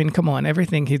Dispatch. I mean, come on,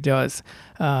 everything he does.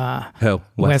 Who?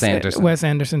 Wes Anderson. Wes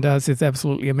Anderson does is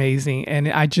absolutely amazing, and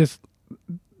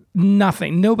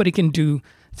nobody can do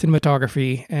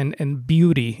cinematography and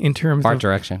beauty in terms of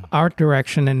art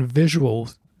direction and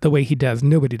visuals the way he does.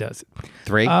 Nobody does it.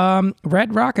 3.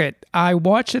 Red Rocket. I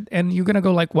watch it and you're going to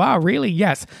go like, wow, really?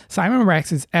 Yes. Simon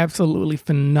Rex is absolutely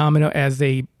phenomenal as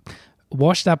a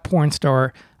washed up porn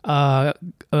star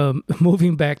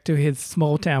moving back to his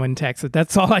small town in Texas.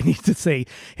 That's all I need to say.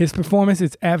 His performance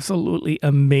is absolutely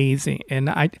amazing.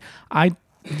 And I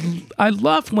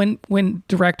love when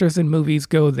directors and movies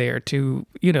go there to,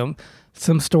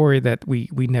 some story that we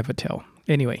never tell.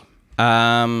 Anyway.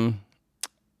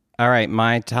 All right,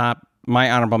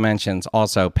 my honorable mentions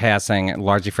also Passing,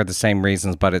 largely for the same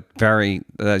reasons, but it very,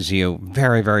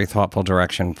 very thoughtful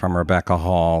direction from Rebecca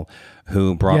Hall,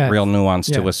 who brought real nuance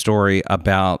to a story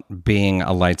about being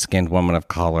a light-skinned woman of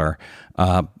color,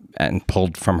 and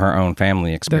pulled from her own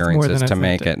family experiences to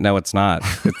make it. No, it's not.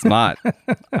 It's not.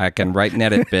 I can right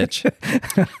net it, bitch.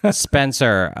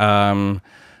 Spencer,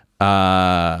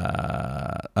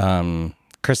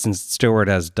 Kristen Stewart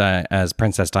as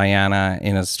Princess Diana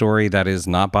in a story that is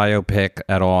not biopic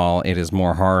at all. It is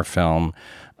more horror film.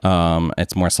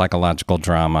 It's more psychological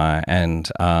drama,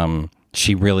 and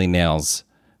she really nails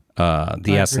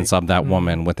the essence of that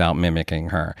woman without mimicking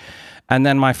her. And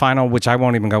then my final, which I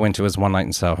won't even go into, is One Night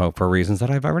in Soho for reasons that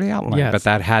I've already outlined. Yes. But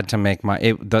that had to make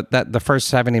the first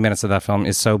 70 minutes of that film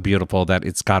is so beautiful that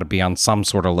it's got to be on some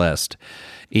sort of list,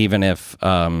 even if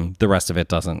the rest of it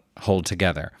doesn't hold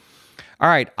together. All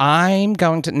right, I'm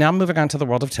going to now moving on to the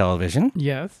world of television.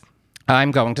 Yes.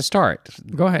 I'm going to start.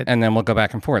 Go ahead. And then we'll go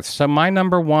back and forth. So my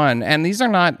number one, and these are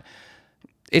not,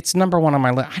 it's number one on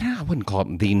my list. I wouldn't call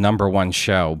it the number one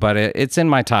show, but it's in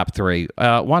my top three.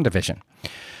 WandaVision.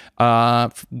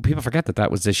 People forget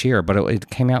that was this year, but it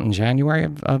came out in January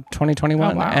of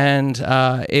 2021. Oh, wow. And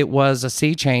it was a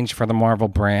sea change for the Marvel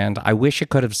brand. I wish it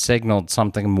could have signaled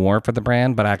something more for the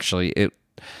brand, but actually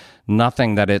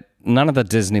none of the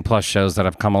Disney Plus shows that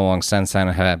have come along since then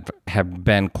have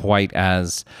been quite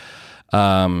as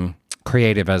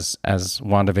creative as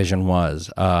WandaVision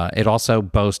was. It also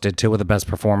boasted two of the best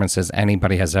performances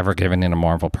anybody has ever given in a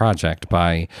Marvel project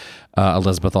by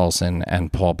Elizabeth Olsen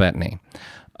and Paul Bettany.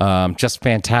 Just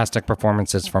fantastic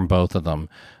performances from both of them.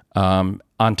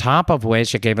 On top of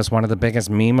which, it gave us one of the biggest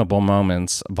memeable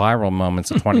moments, viral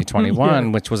moments of 2021,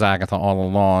 yeah. which was Agatha All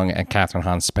Along and Catherine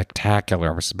Hahn's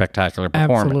spectacular performance.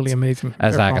 Absolutely amazing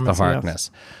as Agatha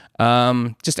Harkness.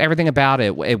 Yes. Just everything about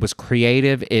it. It was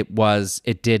creative.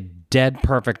 It did dead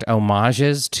perfect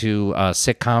homages to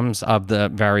sitcoms of the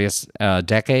various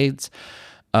decades.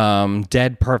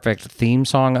 Dead perfect theme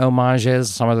song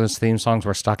homages. Some of those theme songs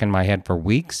were stuck in my head for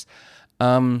weeks.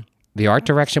 The art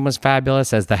direction was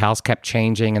fabulous as the house kept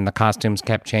changing and the costumes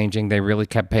kept changing. They really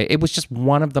kept it was just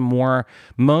one of the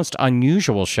most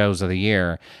unusual shows of the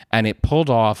year, and it pulled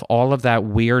off all of that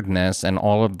weirdness and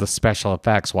all of the special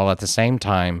effects while at the same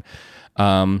time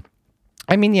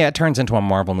it turns into a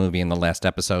Marvel movie in the last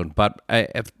episode, but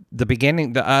if the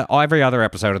beginning every other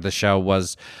episode of the show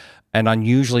was an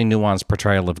unusually nuanced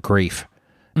portrayal of grief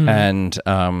and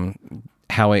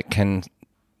how it can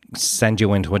send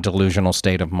you into a delusional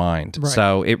state of mind. Right.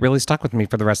 So it really stuck with me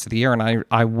for the rest of the year, and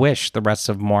I wish the rest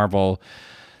of Marvel,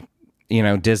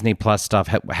 Disney Plus stuff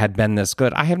had been this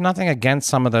good. I have nothing against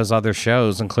some of those other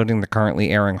shows, including the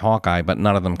currently airing Hawkeye, but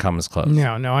none of them come as close.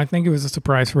 No, I think it was a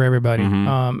surprise for everybody.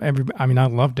 I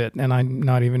loved it, and I'm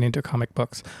not even into comic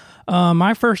books.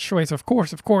 My first choice, of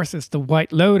course, is The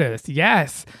White Lotus.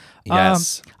 Yes.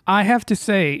 Yes. I have to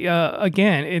say,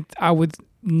 again, I was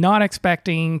not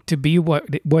expecting to be what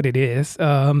it is.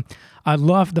 I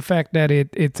love the fact that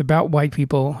it's about white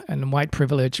people and white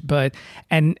privilege, but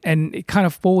and it kind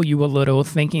of fool you a little,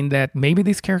 thinking that maybe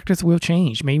these characters will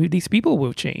change, maybe these people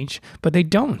will change, but they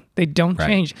don't. They don't right.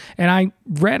 change. And I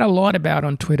read a lot about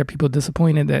on Twitter people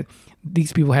disappointed that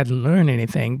these people hadn't learned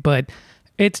anything, but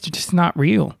it's just not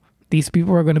real. These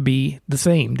people are going to be the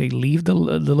same. They leave the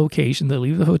location, they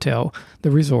leave the hotel,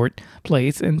 the resort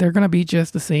place, and they're going to be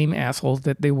just the same assholes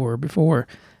that they were before.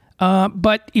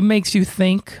 But it makes you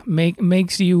think,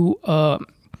 makes you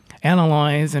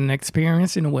analyze and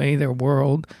experience in a way their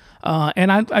world.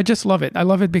 And I just love it. I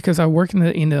love it because I worked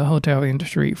in the hotel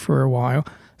industry for a while.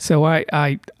 So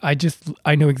I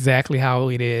know exactly how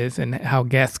it is and how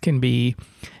guests can be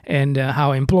and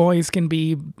how employees can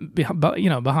be,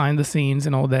 behind the scenes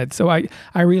and all that. So I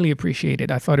really appreciate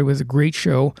it. I thought it was a great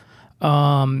show,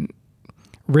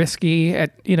 risky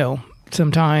at,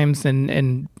 sometimes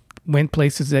and went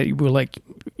places that you were like,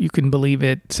 you couldn't believe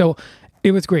it. So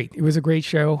it was great. It was a great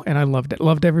show, and I loved it.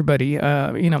 Loved everybody.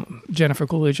 Jennifer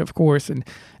Coolidge, of course, and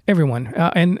everyone.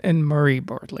 And Murray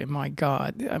Bartlett. My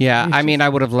God. I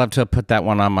would have loved to have put that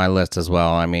one on my list as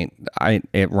well.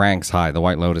 It ranks high. The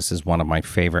White Lotus is one of my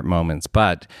favorite moments.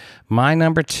 But my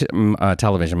number two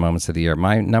television moments of the year.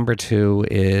 My number two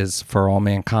is For All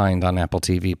Mankind on Apple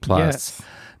TV Plus. Yes.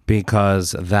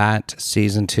 Because that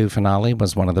season 2 finale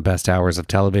was one of the best hours of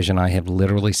television I have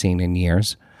literally seen in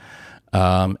years.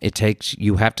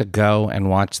 You have to go and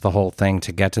watch the whole thing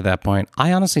to get to that point.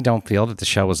 I honestly don't feel that the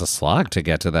show was a slog to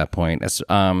get to that point.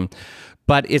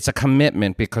 But it's a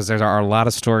commitment because there are a lot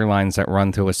of storylines that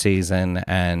run through a season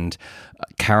and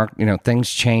things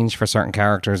change for certain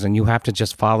characters and you have to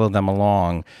just follow them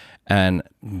along. And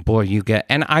boy,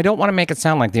 and I don't want to make it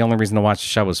sound like the only reason to watch the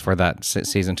show is for that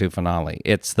season 2 finale.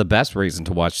 It's the best reason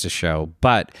to watch the show,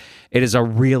 but it is a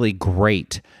really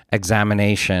great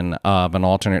examination of an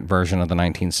alternate version of the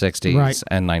 1960s right.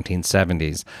 and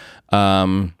 1970s.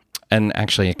 And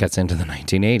actually it gets into the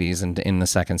 1980s in the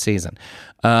second season.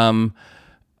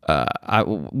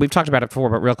 We've talked about it before,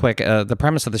 but real quick, the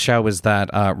premise of the show is that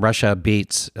Russia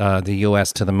beats the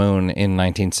U.S. to the moon in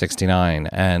 1969,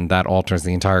 and that alters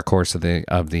the entire course of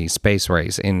the space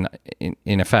race. In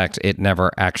effect, it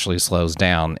never actually slows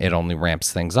down; it only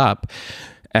ramps things up.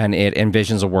 And it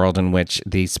envisions a world in which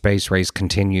the space race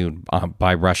continued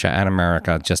by Russia and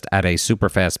America just at a super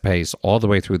fast pace all the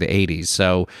way through the 80s.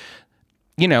 So,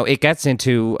 it gets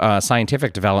into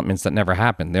scientific developments that never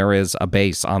happened. There is a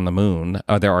base on the moon.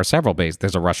 There are several bases.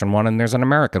 There's a Russian one and there's an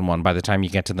American one by the time you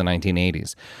get to the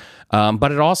 1980s.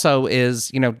 But it also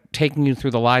is, taking you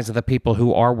through the lives of the people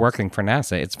who are working for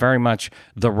NASA. It's very much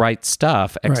the right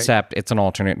stuff, except it's an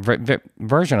alternate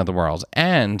version of the world.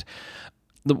 And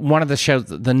one of the shows,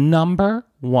 the number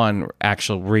one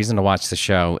actual reason to watch the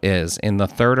show is in the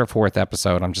third or fourth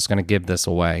episode. I'm just going to give this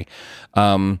away.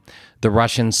 The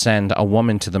Russians send a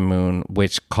woman to the moon,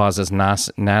 which causes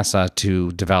NASA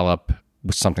to develop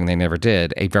something they never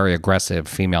did, a very aggressive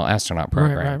female astronaut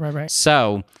program. Right.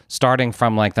 So starting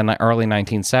from like the early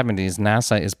 1970s,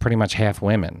 NASA is pretty much half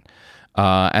women.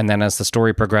 And then as the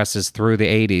story progresses through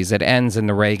the 80s, it ends in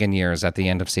the Reagan years at the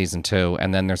end of season 2,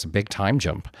 and then there's a big time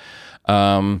jump.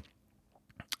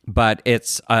 But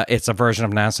it's a version of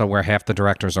NASA where half the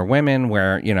directors are women,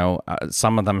 where,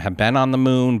 some of them have been on the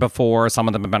moon before, some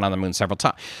of them have been on the moon several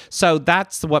times. So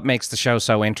that's what makes the show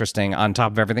so interesting. On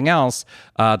top of everything else,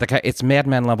 it's Mad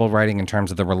Men level writing in terms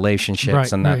of the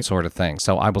relationships and that sort of thing.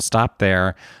 So I will stop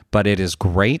there, but it is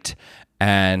great.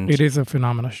 And it is a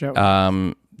phenomenal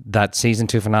show. That season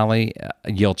 2 finale,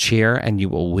 you'll cheer and you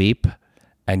will weep.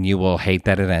 And you will hate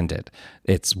that it ended.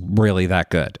 It's really that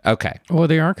good. Okay. Well,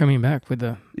 they are coming back with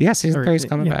the... Yeah, season 3 is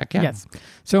coming back. Yeah. Yes.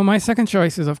 So my second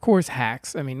choice is, of course,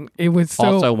 Hacks. I mean, it was so...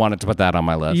 Also wanted to put that on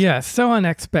my list. Yeah, so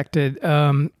unexpected.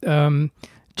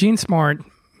 Jean Smart,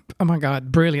 oh my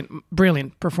God,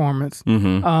 brilliant performance.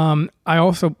 Mm-hmm. I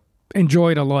also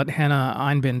enjoyed a lot Hannah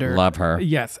Einbinder. Love her.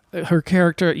 Yes. Her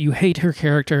character, you hate her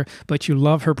character, but you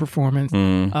love her performance.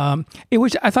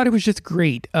 I thought it was just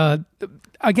great.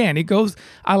 Again, it goes,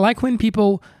 I like when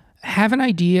people have an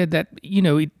idea that,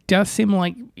 it does seem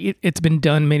like it's been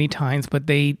done many times, but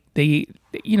they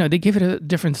give it a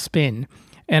different spin.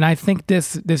 And I think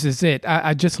this is it.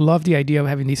 I just love the idea of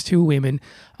having these two women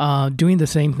doing the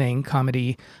same thing,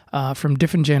 comedy, from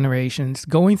different generations,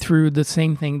 going through the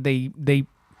same thing they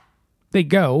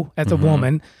go as a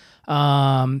woman.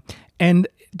 And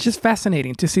just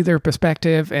fascinating to see their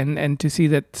perspective and to see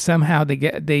that somehow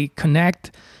they connect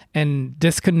and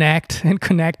disconnect and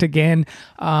connect again.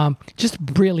 Just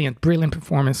brilliant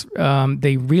performance.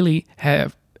 They really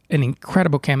have an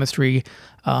incredible chemistry.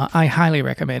 I highly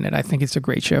recommend it. I think it's a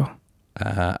great show.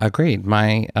 Agreed.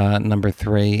 My number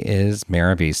 3 is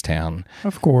Mare of Easttown.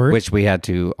 Of course. Which we had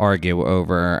to argue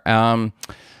over. And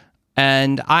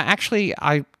I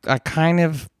kind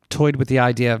of toyed with the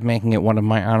idea of making it one of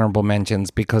my honorable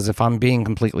mentions because if I'm being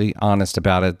completely honest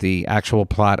about it, the actual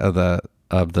plot of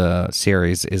the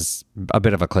series is a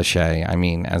bit of a cliche. I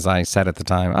mean, as I said at the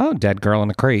time, dead girl in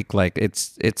a creek. Like it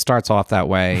starts off that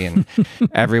way, and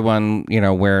everyone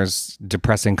wears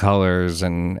depressing colors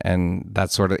and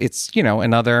that sort of. It's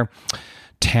another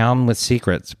town with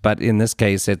secrets, but in this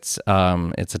case, it's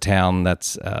a town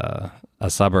that's a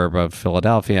suburb of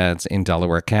Philadelphia. It's in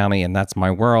Delaware County, and that's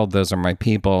my world. Those are my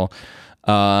people.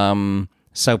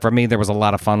 So for me, there was a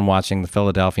lot of fun watching the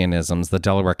Philadelphianisms, the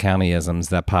Delaware Countyisms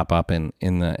that pop up and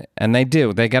they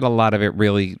get a lot of it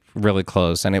really, really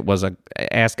close. And it was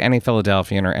ask any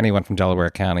Philadelphian or anyone from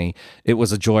Delaware County, it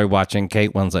was a joy watching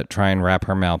Kate Winslet try and wrap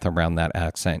her mouth around that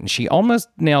accent. And she almost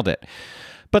nailed it.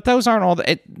 But those aren't all.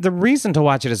 The reason to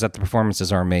watch it is that the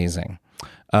performances are amazing.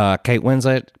 Kate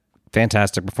Winslet,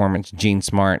 fantastic performance. Jean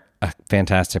Smart, a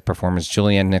fantastic performance.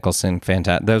 Julianne Nicholson,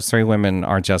 fantastic. Those 3 women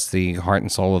are just the heart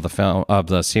and soul of the film, of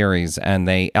the series, and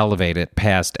they elevate it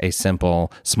past a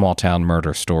simple small town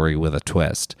murder story with a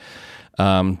twist.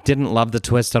 Didn't love the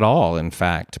twist at all, in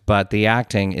fact, but the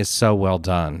acting is so well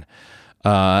done,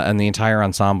 and the entire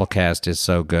ensemble cast is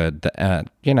so good.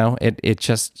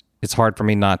 It's hard for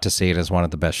me not to see it as one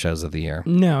of the best shows of the year.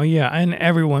 No, yeah, and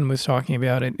everyone was talking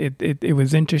about it. It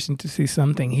was interesting to see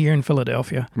something here in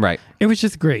Philadelphia. Right. It was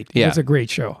just great. Yeah. It was a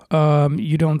great show.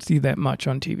 You don't see that much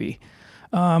on TV.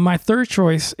 My third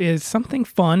choice is something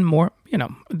fun, more,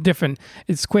 different.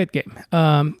 It's Squid Game.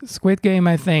 Squid Game,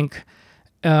 I think,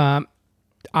 for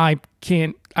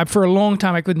a long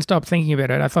time, I couldn't stop thinking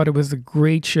about it. I thought it was a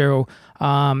great show.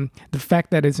 The fact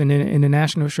that it's an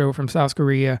international show from South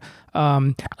Korea.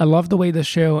 I love the way the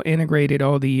show integrated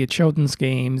all the children's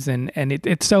games, and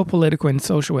it's so political and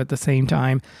social at the same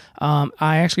time.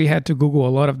 I actually had to Google a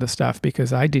lot of the stuff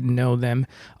because I didn't know them,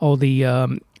 all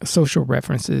the social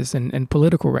references and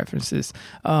political references.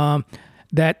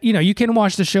 That, you can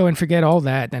watch the show and forget all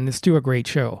that, and it's still a great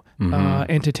show,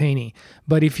 entertaining.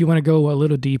 But if you want to go a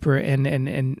little deeper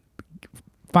and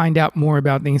find out more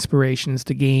about the inspirations,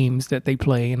 the games that they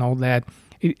play, and all that.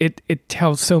 It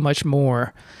tells so much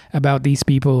more about these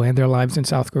people and their lives in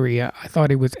South Korea. I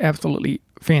thought it was absolutely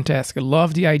fantastic. I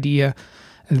love the idea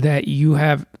that you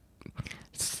have,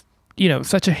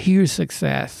 such a huge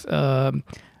success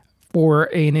for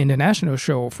an international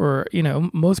show. For,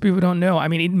 most people don't know. I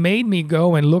mean, it made me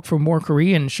go and look for more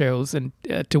Korean shows and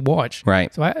to watch.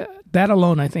 Right. So that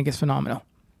alone, I think, is phenomenal.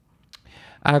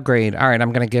 Agreed. All right,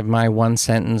 I'm going to give my one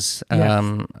sentence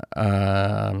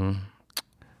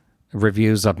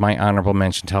reviews of my honorable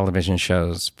mention television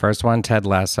shows. First one, Ted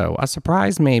Lasso. A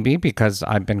surprise maybe, because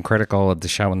I've been critical of the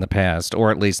show in the past, or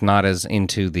at least not as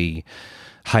into the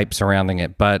hype surrounding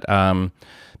it. But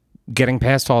getting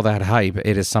past all that hype,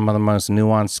 it is some of the most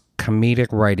nuanced comedic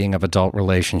writing of adult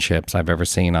relationships I've ever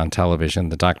seen on television.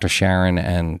 The Dr. Sharon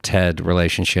and Ted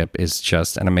relationship is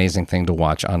just an amazing thing to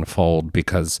watch unfold,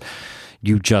 because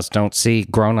you just don't see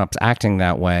grown-ups acting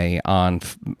that way on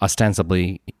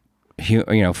ostensibly,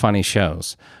 funny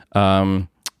shows.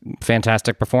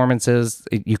 Fantastic performances.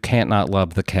 You can't not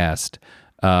love the cast.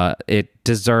 It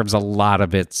deserves a lot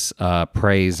of its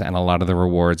praise and a lot of the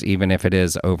rewards, even if it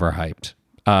is overhyped.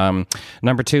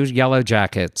 Number 2, Yellow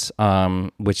Jackets,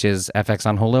 which is FX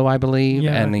on Hulu, I believe,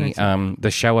 and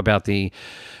the show about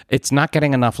it's not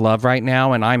getting enough love right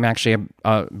now, and I'm actually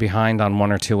behind on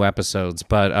 1 or 2 episodes,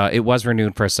 but it was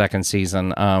renewed for a second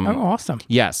season. Awesome!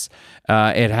 Yes,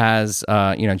 it has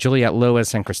Juliette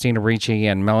Lewis and Christina Ricci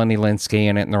and Melanie Linsky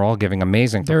in it, and they're all giving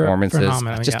amazing performances.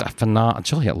 Just a phenomenal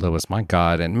Juliette Lewis, my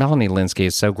God, and Melanie Linsky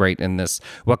is so great in this.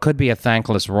 What could be a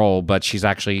thankless role, but she's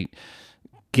actually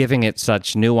giving it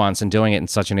such nuance and doing it in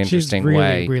such an interesting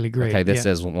way. Really great. Okay, this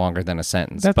is longer than a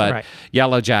sentence. That's but right.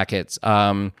 Yellow Jackets,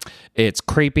 it's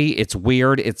creepy, it's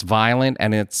weird, it's violent,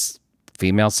 and it's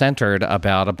female-centered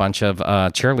about a bunch of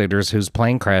cheerleaders whose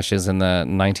plane crashes in the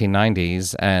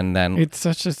 1990s, and then it's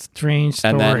such a strange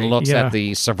story. And then looks at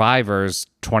the survivors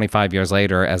 25 years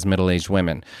later as middle-aged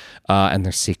women, and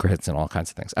their secrets and all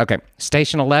kinds of things. Okay,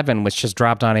 Station 11, which just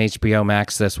dropped on HBO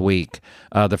Max this week.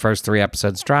 The first 3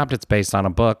 episodes dropped. It's based on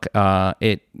a book.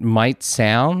 It might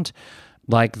sound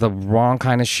like the wrong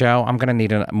kind of show. I'm going to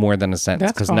need more than a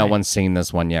sentence because no one's seen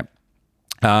this one yet.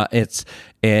 It's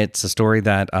a story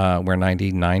that where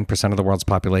 99% of the world's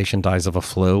population dies of a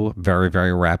flu very,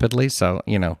 very rapidly. So,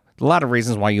 a lot of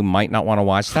reasons why you might not want to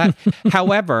watch that.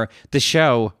 However, the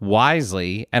show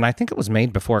wisely, and I think it was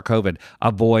made before COVID,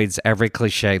 avoids every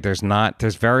cliche. There's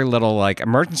very little like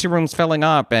emergency rooms filling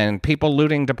up and people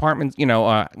looting departments,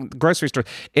 grocery stores.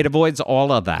 It avoids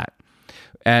all of that.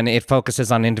 And it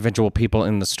focuses on individual people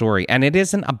in the story. And it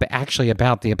isn't actually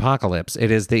about the apocalypse. It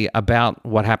is about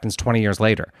what happens 20 years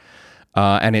later.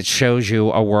 And it shows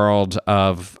you a world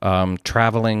of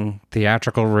traveling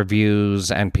theatrical reviews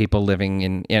and people living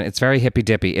in it's very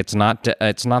hippy-dippy. It's not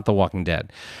The Walking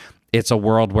Dead. It's a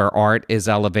world where art is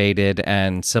elevated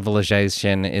and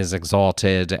civilization is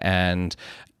exalted, and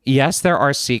yes, there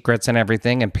are secrets and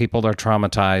everything, and people are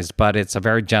traumatized, but it's a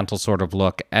very gentle sort of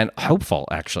look, and hopeful,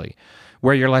 actually,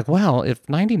 where you're like, well, if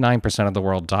 99% of the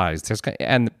world dies,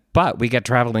 but we get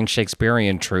traveling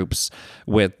Shakespearean troops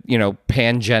with,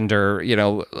 pangender,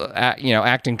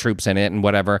 acting troops in it and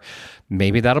whatever.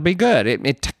 Maybe that'll be good.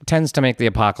 It tends to make the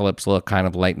apocalypse look kind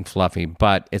of light and fluffy,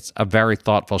 but it's a very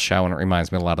thoughtful show, and it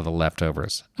reminds me a lot of The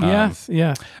Leftovers. Yes.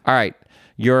 All right,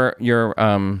 your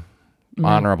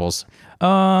honorables.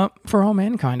 For All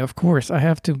Mankind, of course, I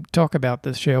have to talk about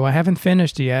this show. I haven't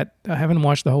finished yet. I haven't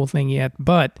watched the whole thing yet,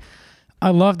 but I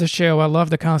love the show. I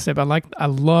love the concept. I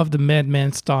love the Mad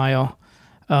Men style,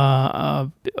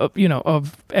 of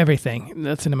everything.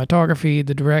 The cinematography,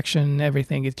 the direction,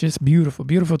 everything. It's just beautiful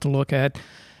to look at.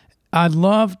 I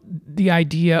love the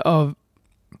idea of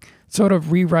sort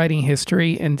of rewriting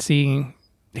history and seeing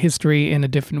history in a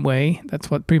different way. That's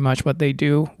pretty much what they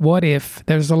do. What if?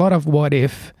 There's a lot of what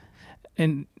if,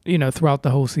 and throughout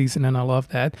the whole season, and I love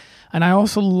that. And I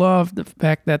also love the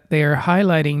fact that they're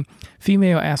highlighting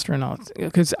female astronauts,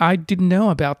 because I didn't know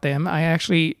about them. I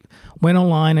actually went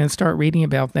online and started reading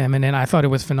about them, and then I thought it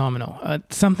was phenomenal.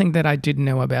 Something that I didn't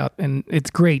know about, and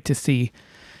it's great to see.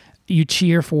 You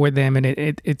cheer for them, and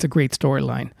it's a great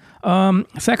storyline.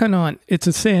 Second on, It's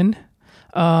a Sin,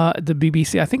 the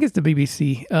BBC, I think it's the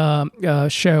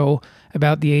BBC show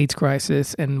about the AIDS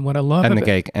crisis, and what I love and the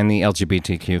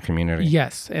LGBTQ community.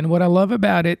 Yes, and what I love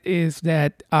about it is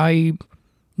that I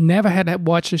never had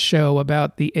watched a show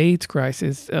about the AIDS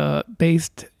crisis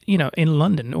based, in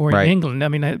London or in England. I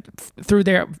mean, through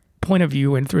their point of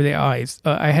view and through their eyes.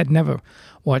 I had never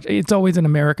watched. It's always an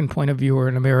American point of view or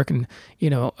an American,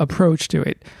 approach to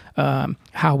it,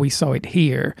 how we saw it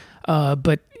here.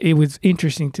 But it was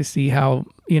interesting to see how,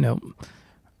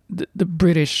 the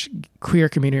British queer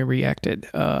community reacted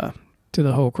to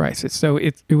the whole crisis. So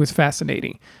it was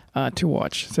fascinating to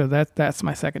watch. So that's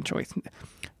my second choice.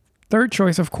 Third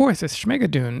choice, of course, is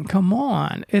Schmigadoon. Come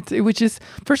on, it was just,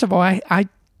 first of all, I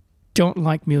don't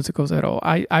like musicals at all.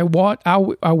 I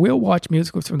will watch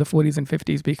musicals from the 40s and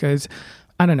 50s because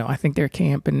I don't know, I think they're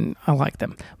camp and I like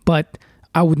them. But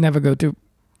I would never go to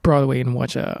Broadway and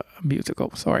watch a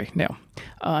musical. Sorry, no,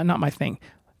 not my thing.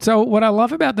 So what I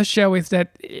love about the show is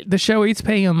that the show is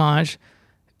paying homage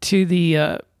to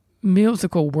the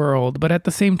musical world, but at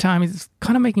the same time, it's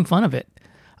kind of making fun of it.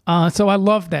 So I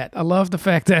love that. I love the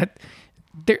fact that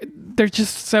they're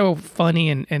just so funny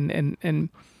and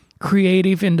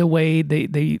creative in the way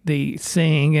they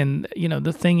sing, and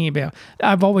the thinking about.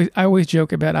 I always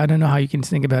joke about, I don't know how you can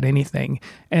sing about anything,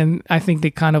 and I think they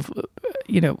kind of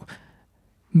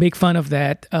make fun of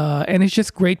that, and it's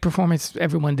just great performance.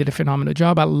 Everyone did a phenomenal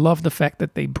job. I love the fact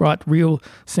that they brought real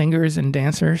singers and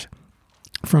dancers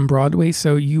from Broadway,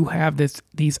 so you have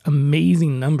these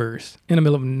amazing numbers in the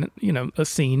middle of a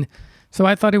scene. So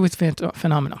I thought it was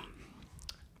phenomenal.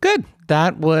 Good.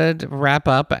 That would wrap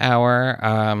up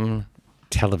our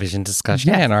television discussion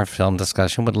and our film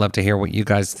discussion. Would love to hear what you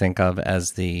guys think of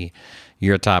as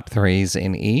your top threes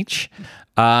in each.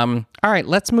 All right,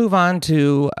 let's move on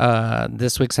to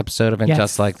this week's episode of And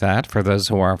Just Like That, for those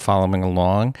who are following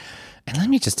along. And let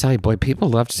me just tell you, boy, people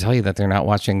love to tell you that they're not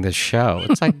watching this show.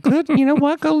 It's like, good, you know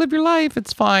what? Go live your life.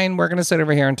 It's fine. We're going to sit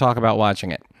over here and talk about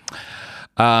watching it.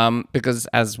 Because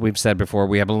as we've said before,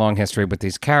 we have a long history with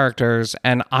these characters.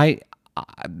 And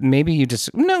maybe you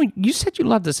you said you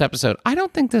loved this episode. I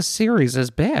don't think this series is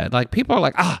bad. Like, people are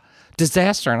like,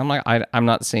 disaster. And I'm like, I'm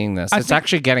not seeing this. It's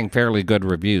actually getting fairly good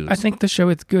reviews. I think the show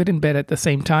is good and bad at the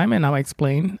same time, and I'll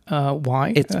explain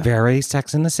why. It's very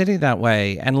Sex and the City that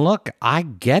way. And look, I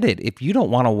get it. If you don't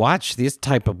want to watch this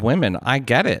type of women, I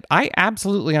get it. I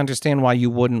absolutely understand why you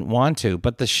wouldn't want to.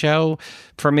 But the show,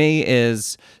 for me,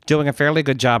 is doing a fairly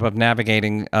good job of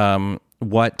navigating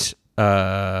what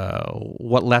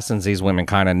lessons these women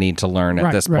kind of need to learn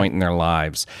at this point in their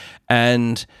lives.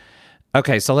 And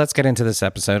okay, so let's get into this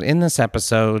episode. In this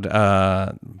episode,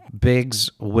 Big's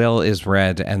will is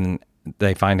read, and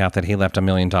they find out that he left $1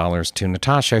 million to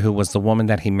Natasha, who was the woman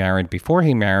that he married before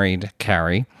he married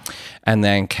Carrie. And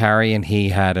then Carrie and he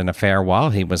had an affair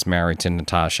while he was married to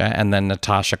Natasha. And then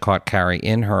Natasha caught Carrie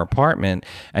in her apartment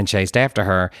and chased after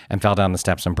her and fell down the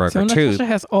steps and broke her tooth. So Natasha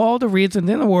has all the reasons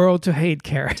in the world to hate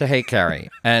Carrie.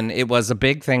 And it was a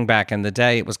big thing back in the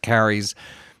day. It was Carrie's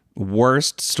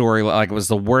worst story. Like, it was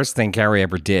the worst thing Carrie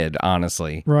ever did,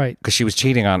 honestly. Right. Because she was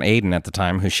cheating on Aiden at the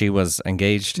time, who she was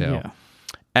engaged to. Yeah.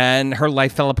 And her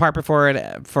life fell apart for it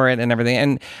and everything.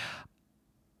 And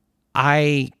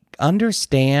I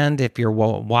understand if you're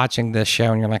watching this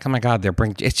show and you're like, oh my God,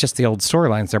 it's just the old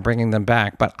storylines. They're bringing them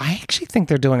back. But I actually think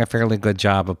they're doing a fairly good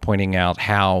job of pointing out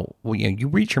how you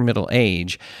reach your middle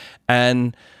age.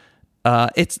 And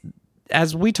it's,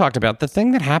 as we talked about, the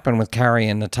thing that happened with Carrie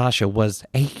and Natasha was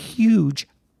a huge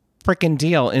freaking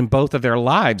deal in both of their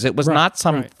lives. It was not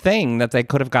something that they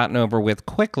could have gotten over with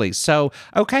quickly. So,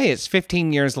 okay, it's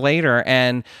 15 years later,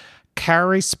 and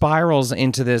Carrie spirals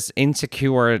into this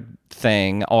insecure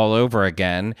thing all over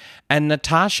again, and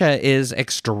Natasha is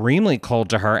extremely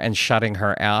cold to her and shutting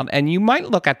her out. And you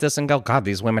might look at this and go, God,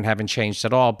 these women haven't changed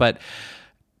at all. But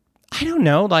I don't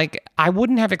know, like, I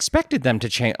wouldn't have expected them to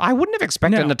change. I wouldn't have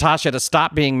expected Natasha to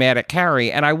stop being mad at Carrie,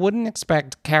 and I wouldn't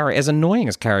expect Carrie, as annoying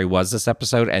as Carrie was this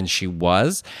episode, and she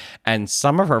was, and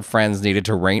some of her friends needed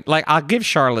to rein, like, I'll give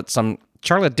Charlotte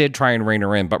did try and rein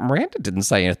her in, but Miranda didn't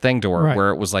say a thing to her where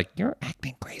it was like, you're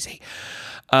acting crazy.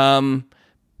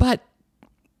 But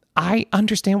I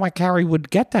understand why Carrie would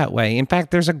get that way. In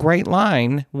fact, there's a great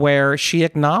line where she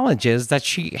acknowledges that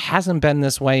she hasn't been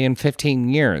this way in 15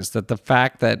 years, that the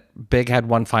fact that Big had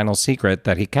one final secret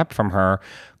that he kept from her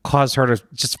caused her to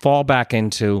just fall back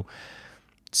into.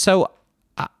 So,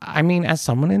 I mean, as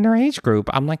someone in their age group,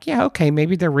 I'm like, yeah, okay,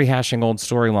 maybe they're rehashing old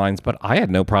storylines, but I had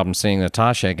no problem seeing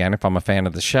Natasha again if I'm a fan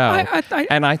of the show.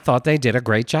 And I thought they did a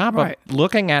great job of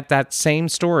looking at that same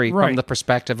story from the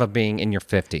perspective of being in your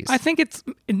 50s. I think it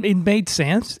made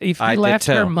sense. If he left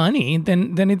her money,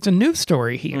 then it's a new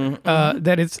story here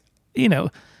that is,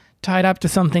 tied up to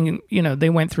something, they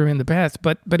went through in the past.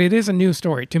 But it is a new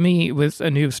story. To me, it was a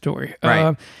new story.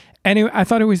 Right. Anyway, I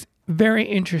thought it was very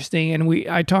interesting, and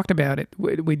I talked about it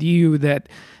with you, that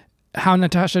how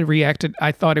Natasha reacted,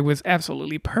 I thought it was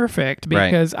absolutely perfect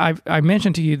because I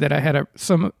mentioned to you that I had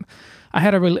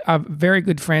a very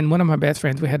good friend, one of my best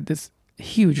friends. We had this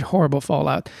huge, horrible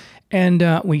fallout, and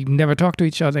we never talked to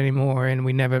each other anymore, and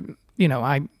we never,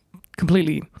 I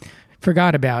completely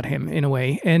forgot about him in a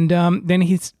way. And then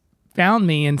he's found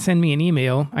me and sent me an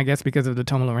email, I guess because of the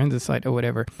Tom Lorenzo site or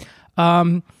whatever,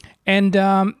 and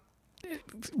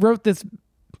wrote this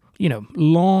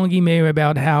long email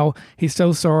about how he's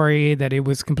so sorry, that it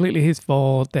was completely his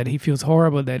fault, that he feels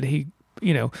horrible, that he,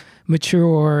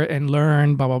 mature and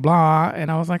learn, blah, blah, blah.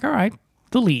 And I was like, all right,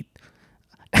 delete.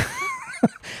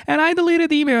 And I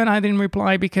deleted the email and I didn't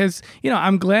reply because,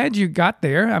 I'm glad you got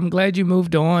there. I'm glad you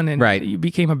moved on and you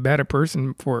became a better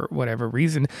person for whatever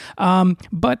reason.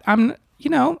 But I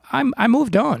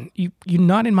moved on. You're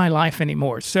not in my life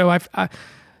anymore. So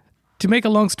to make a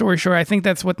long story short, I think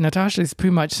that's what Natasha is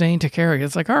pretty much saying to Carrie.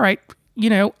 It's like, all right,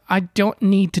 I don't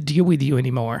need to deal with you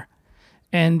anymore.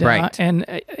 And and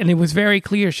it was very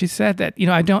clear. She said that,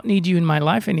 I don't need you in my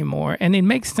life anymore. And it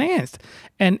makes sense.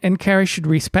 And Carrie should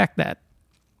respect that.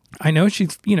 I know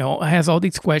she's, has all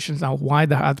these questions on why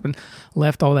the husband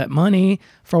left all that money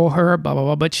for her, blah, blah,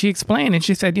 blah. But she explained and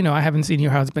she said, I haven't seen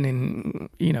your husband in,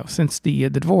 since the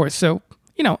divorce. So,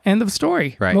 end of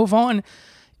story. Right. Move on.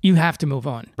 You have to move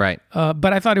on. Right.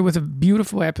 But I thought it was a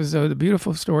beautiful episode, a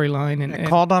beautiful storyline. And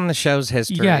called on the show's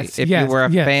history. Yes, if you were a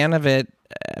fan of it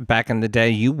back in the day,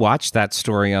 you watched that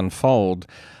story unfold.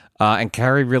 And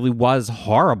Carrie really was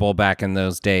horrible back in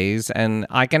those days. And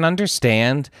I can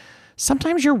understand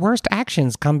sometimes your worst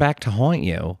actions come back to haunt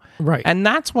you. Right. And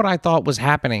that's what I thought was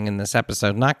happening in this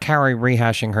episode. Not Carrie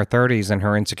rehashing her 30s and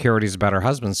her insecurities about her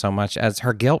husband so much as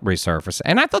her guilt resurfacing.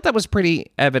 And I thought that was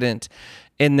pretty evident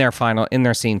in their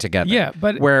scene together. Yeah,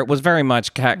 but where it was very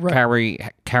much Carrie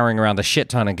carrying around a shit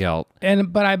ton of guilt.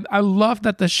 But I love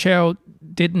that the show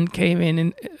didn't cave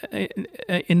in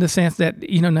the sense that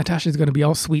Natasha's going to be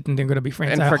all sweet and they're going to be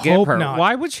friends. And I forgive hope her. not.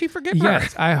 Why would she forgive her?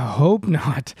 Yes, I hope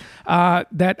not.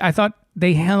 That I thought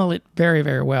they handled it very,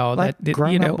 very well. Like that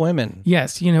grown-up women.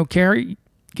 Yes, Carrie,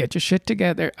 get your shit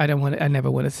together. I never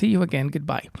want to see you again.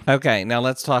 Goodbye. Okay, now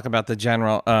let's talk about the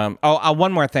general.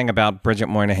 One more thing about Bridget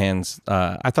Moynihan's.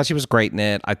 I thought she was great in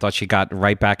it. I thought she got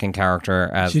right back in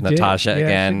character as Natasha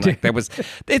again.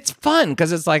 It's fun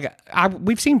because it's like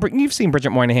you've seen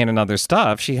Bridget Moynihan in other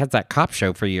stuff. She had that cop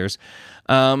show for years.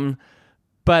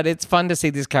 But it's fun to see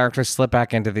these characters slip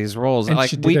back into these roles. And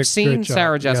like we've seen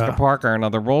Sarah Jessica Parker in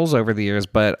other roles over the years,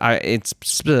 but it's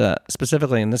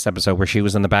specifically in this episode where she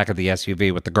was in the back of the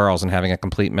SUV with the girls and having a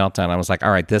complete meltdown. I was like,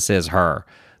 all right, this is her.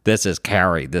 This is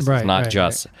Carrie. This is not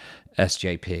just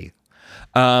SJP.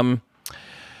 All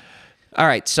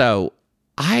right, so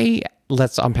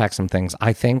let's unpack some things.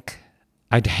 I think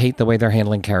I'd hate the way they're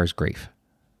handling Carrie's grief.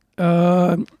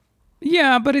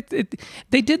 Yeah, but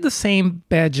they did the same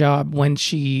bad job when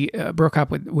she broke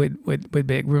up with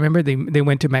Big. Remember, they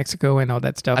went to Mexico and all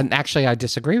that stuff. And actually, I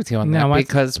disagree with you on that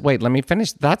because wait, let me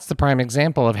finish. That's the prime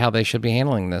example of how they should be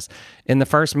handling this. In the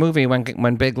first movie,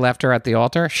 when Big left her at the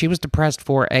altar, she was depressed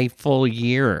for a full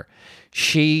year.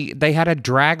 They had to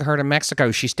drag her to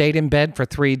Mexico. She stayed in bed for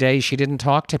 3 days. She didn't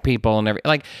talk to people and everything.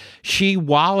 Like, she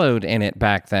wallowed in it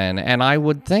back then. And I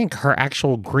would think her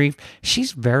actual grief.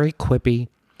 She's very quippy.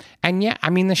 And yeah, I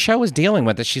mean, the show is dealing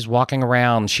with it. She's walking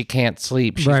around. She can't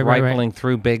sleep. She's rifling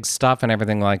through Big stuff and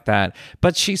everything like that.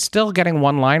 But she's still getting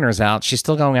one-liners out. She's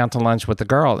still going out to lunch with the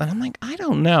girl. And I'm like, I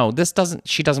don't know.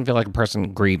 She doesn't feel like a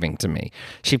person grieving to me.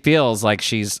 She feels like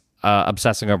she's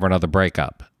obsessing over another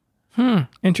breakup.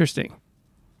 Interesting.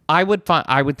 I would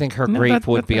think her grief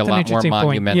would be a lot more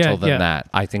monumental than that.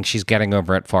 I think she's getting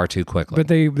over it far too quickly. But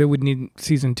they would need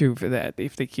season 2 for that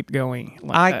if they keep going.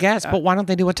 I guess, but why don't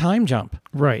they do a time jump?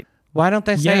 Right. Why don't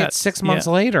they say it's 6 months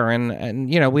later and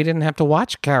we didn't have to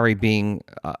watch Carrie being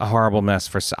a horrible mess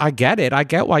for... I get it. I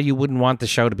get why you wouldn't want the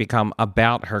show to become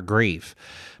about her grief.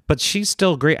 But she's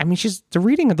still great. I mean, the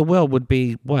reading of the will would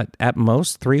be, what, at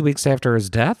most 3 weeks after his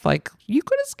death? Like, you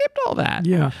could have skipped all that.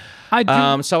 Yeah. I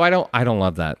do. So I don't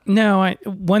love that. No,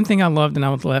 one thing I loved and I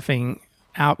was laughing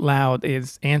out loud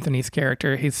is Anthony's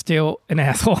character. He's still an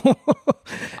asshole.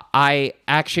 I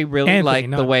actually really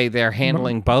like the way they're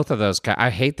handling both of those guys. I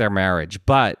hate their marriage,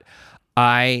 but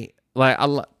I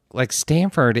like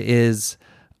Stanford is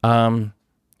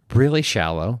really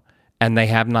shallow, and they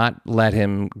have not let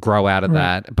him grow out of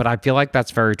that. But I feel like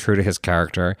that's very true to his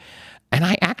character. And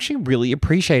I actually really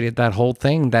appreciated that whole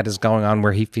thing that is going on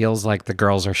where he feels like the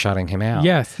girls are shutting him out.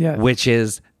 Yes. Which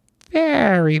is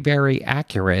very, very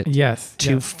accurate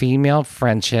to female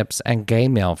friendships and gay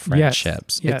male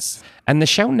friendships. Yes. And the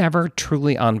show never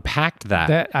truly unpacked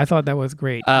that. I thought that was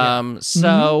great.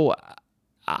 So,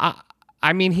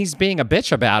 I mean, he's being a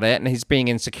bitch about it and he's being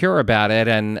insecure about it.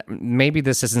 And maybe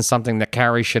this isn't something that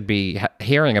Carrie should be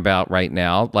hearing about right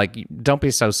now. Like, don't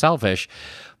be so selfish.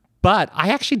 But I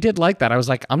actually did like that. I was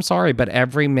like, I'm sorry, but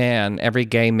every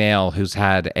gay male who's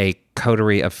had a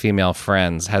coterie of female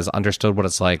friends has understood what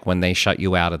it's like when they shut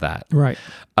you out of that. Right.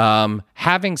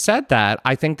 Having said that,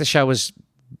 I think the show is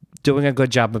doing a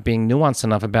good job of being nuanced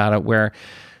enough about it where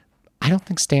I don't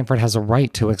think Stanford has a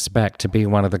right to expect to be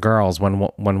one of the girls when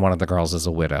one of the girls is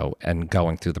a widow and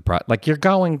going through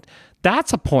the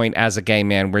that's a point as a gay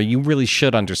man where you really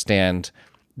should understand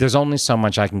there's only so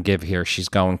much I can give here. She's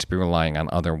going to be relying on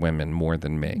other women more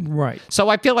than me. Right. So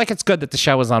I feel like it's good that the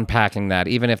show is unpacking that,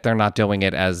 even if they're not doing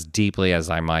it as deeply as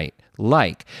I might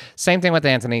like. Same thing with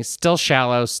Anthony. Still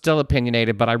shallow, still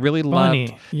opinionated, but I really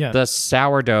loved the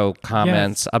sourdough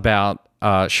comments about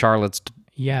Charlotte's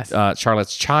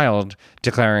child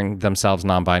declaring themselves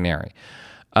non-binary.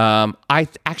 I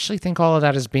actually think all of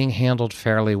that is being handled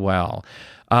fairly well.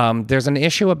 There's an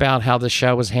issue about how the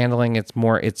show is handling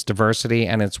its diversity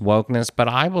and its wokeness, but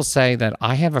I will say that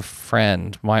I have a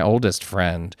friend, my oldest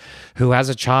friend, who has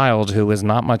a child who is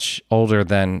not much older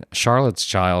than Charlotte's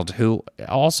child, who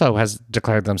also has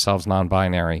declared themselves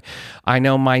non-binary. I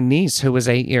know my niece, who is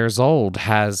 8 years old,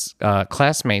 has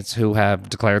classmates who have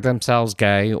declared themselves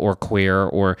gay or queer,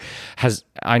 or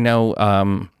I've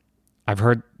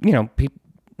heard,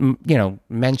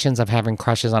 mentions of having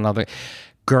crushes on other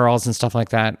girls and stuff like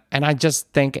that. And I just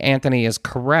think Anthony is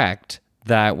correct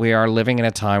that we are living in a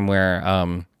time where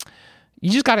you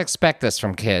just got to expect this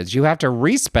from kids. You have to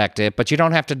respect it, but you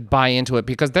don't have to buy into it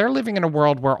because they're living in a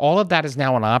world where all of that is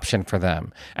now an option for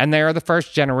them. And they are the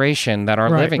first generation that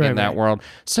are living in that world.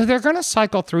 So they're going to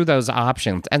cycle through those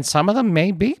options. And some of them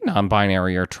may be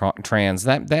non-binary or trans.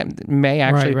 That may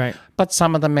actually, but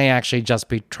some of them may actually just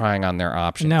be trying on their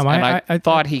options. No, and I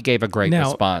thought he gave a great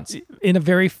response. In a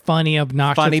very funny,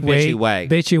 obnoxious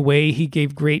bitchy way, he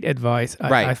gave great advice,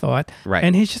 I thought. Right.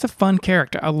 And he's just a fun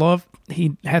character.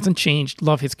 He hasn't changed.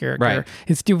 Love his character. Right.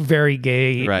 He's still very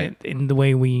gay in the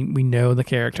way we know the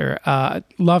character.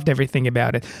 Loved everything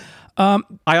about it.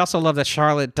 I also love that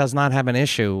Charlotte does not have an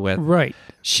issue with. Right.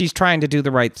 She's trying to do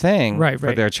the right thing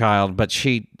for their child, but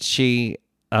she isn't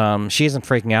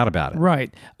freaking out about it.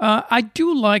 Right. I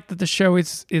do like that the show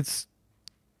is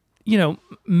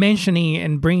mentioning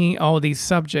and bringing all these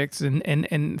subjects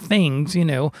and things,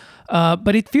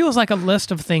 but it feels like a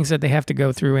list of things that they have to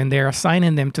go through, and they're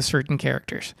assigning them to certain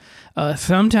characters.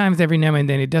 Sometimes, every now and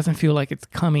then, it doesn't feel like it's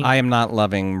coming. I am not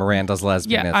loving Miranda's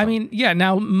lesbianism.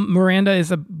 Now Miranda is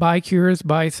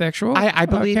bisexual. I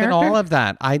believe in all of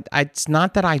that. It's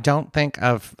not that I don't think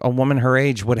of a woman her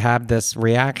age would have this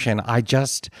reaction. I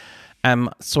just am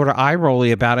sort of eye-rolly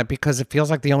about it because it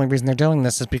feels like the only reason they're doing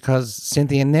this is because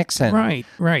Cynthia Nixon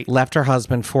left her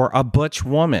husband for a butch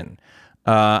woman.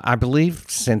 I believe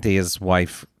Cynthia's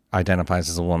wife identifies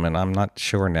as a woman. I'm not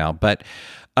sure now, but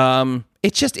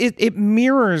it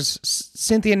mirrors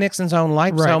Cynthia Nixon's own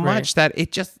life so much that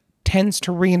it just tends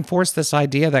to reinforce this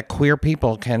idea that queer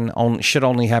people should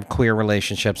only have queer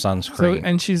relationships on screen.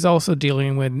 And she's also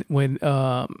dealing with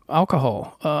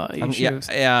alcohol issues.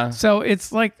 Yeah. So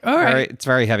it's like, all right. It's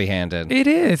very heavy-handed. It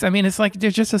is. I mean, it's like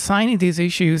they're just assigning these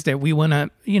issues that we want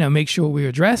to, make sure we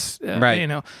address,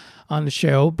 on the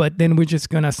show. But then we're just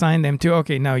going to assign them to,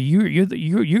 okay, now you're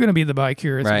going to be the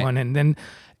bi-curious one. And then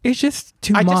it's just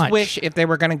too much. I just wish if they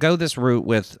were going to go this route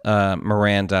with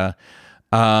Miranda,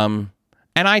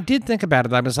 and I did think about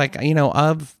it. I was like,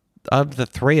 of the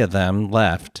three of them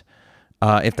left,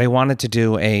 if they wanted to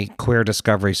do a queer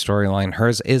discovery storyline,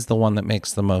 hers is the one that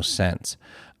makes the most sense.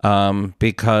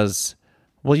 Because,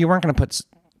 you weren't going to put...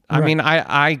 I mean,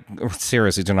 I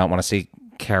seriously do not want to see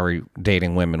Carrie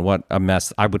dating women. What a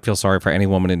mess. I would feel sorry for any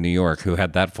woman in New York who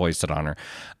had that foisted on her.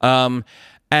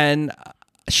 And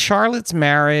Charlotte's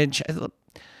marriage...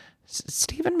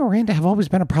 Steve and Miranda have always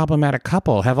been a problematic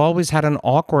couple, have always had an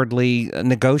awkwardly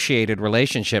negotiated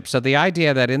relationship. So the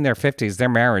idea that in their 50s, their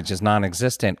marriage is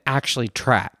non-existent actually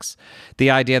tracks. The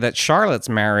idea that Charlotte's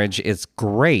marriage is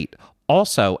great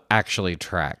also actually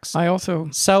tracks.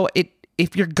 So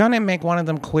if you're going to make one of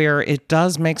them queer, it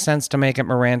does make sense to make it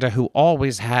Miranda, who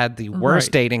always had the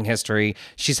worst dating history.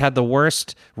 She's had the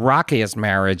worst, rockiest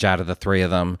marriage out of the three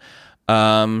of them.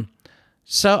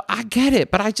 So I get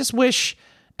it, but I just wish...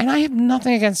 And I have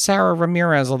nothing against Sarah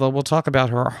Ramirez, although we'll talk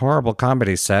about her horrible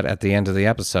comedy set at the end of the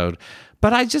episode.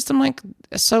 But I just am like,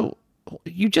 so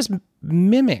you just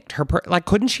mimicked her. Like,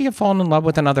 couldn't she have fallen in love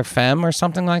with another femme or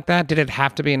something like that? Did it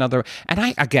have to be another? And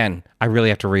I really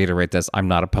have to reiterate this. I'm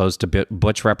not opposed to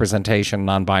butch representation,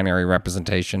 non-binary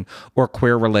representation, or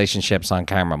queer relationships on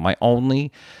camera. My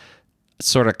only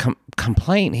sort of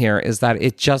complaint here is that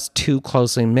it just too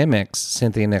closely mimics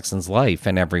Cynthia Nixon's life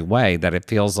in every way, that it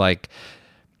feels like,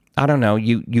 I don't know,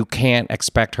 you can't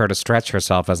expect her to stretch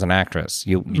herself as an actress.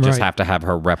 You just have to have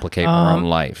her replicate her own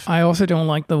life. I also don't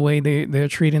like the way they're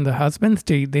treating the husbands.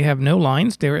 They have no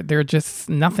lines. They're just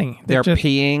nothing. They're just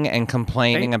peeing and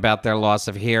complaining about their loss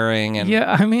of hearing, and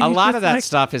I mean, a lot of that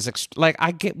stuff is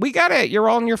we get it. You're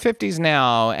all in your 50s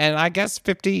now, and I guess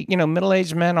 50,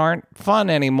 middle-aged men aren't fun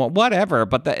anymore. Whatever,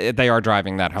 but they are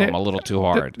driving that home a little too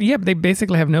hard. They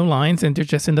basically have no lines, and they're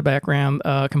just in the background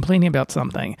complaining about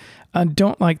something. I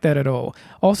don't like that at all.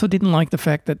 Also, didn't like the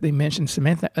fact that they mentioned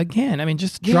Samantha again. I mean,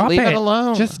 just drop leave it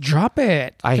alone. Just drop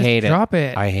it. I hate it. Drop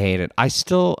it. I hate it.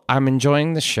 I'm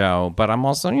enjoying the show, but I'm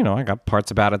also, I got parts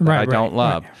about it that I don't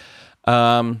love.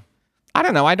 Right. I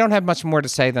don't know. I don't have much more to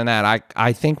say than that.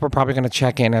 I think we're probably going to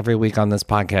check in every week on this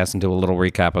podcast and do a little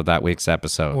recap of that week's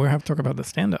episode. We'll have to talk about the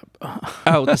stand-up.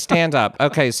 The stand-up.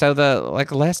 Okay, so the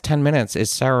last 10 minutes is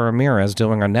Sarah Ramirez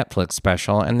doing a Netflix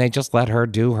special, and they just let her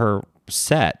do her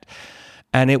set.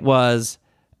 And it was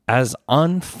as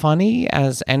unfunny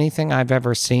as anything I've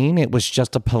ever seen. It was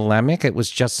just a polemic. It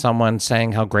was just someone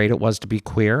saying how great it was to be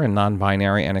queer and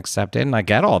non-binary and accepted. And I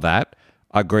get all that.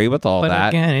 I agree with all that. But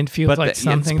again, it feels like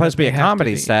something it's supposed to be a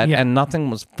comedy set, and nothing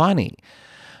was funny.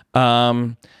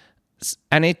 And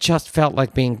it just felt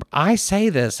like I say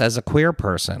this as a queer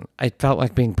person, it felt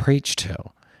like being preached to.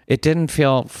 It didn't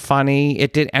feel funny.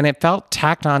 And it felt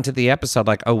tacked onto the episode,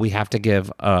 like, oh, we have to give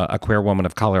a queer woman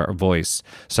of color a voice.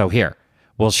 So here,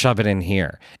 we'll shove it in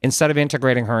here. Instead of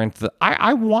integrating her into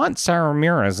I want Sarah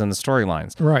Ramirez in the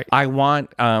storylines. Right. I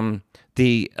want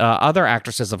the other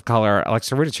actresses of color, like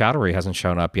Sarita Chowdhury hasn't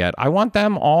shown up yet. I want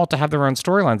them all to have their own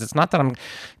storylines. It's not that I'm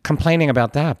complaining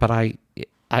about that, but a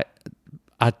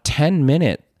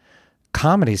 10-minute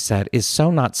comedy set is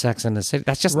so not Sex and the City.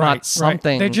 That's just not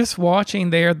something. They're just watching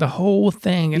the whole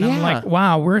thing, and I'm like,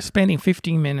 wow, we're spending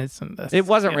 15 minutes on this. It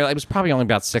wasn't really. It was probably only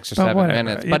about 6 or 7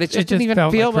 minutes, but it just didn't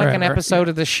even feel like an episode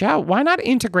of the show. Why not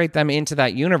integrate them into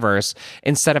that universe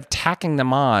instead of tacking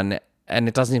them on? And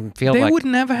it doesn't even feel like... They would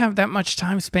never have that much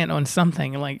time spent on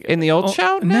something like... In the old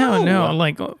show? No.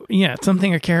 Like,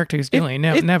 something a character is doing.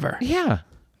 Never. Yeah.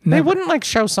 Never. They wouldn't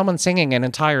show someone singing an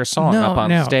entire song up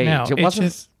on stage. No. It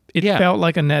wasn't... It felt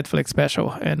like a Netflix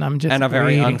special, and I'm just... And a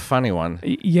very unfunny one.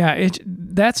 Yeah,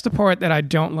 that's the part that I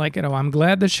don't like at all. I'm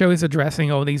glad the show is addressing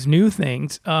all these new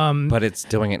things. But it's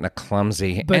doing it in a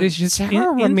clumsy... But it's just...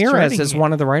 Sarah Ramirez is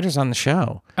one of the writers on the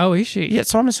show. Oh, is she? Yeah,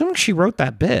 so I'm assuming she wrote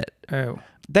that bit. Oh.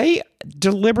 They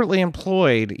deliberately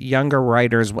employed younger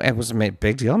writers. It was a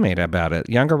big deal made about it.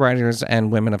 Younger writers and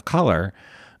women of color.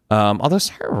 Although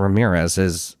Sarah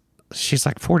Ramirez she's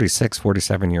like 46,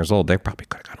 47 years old. They probably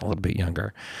could have gone a little bit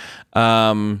younger.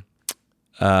 That's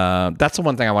the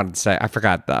one thing I wanted to say. I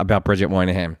forgot about Bridget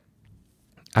Moynihan.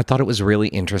 I thought it was really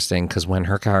interesting because when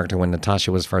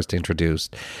Natasha was first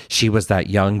introduced, she was that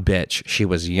young bitch. She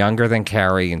was younger than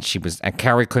Carrie, and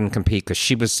Carrie couldn't compete because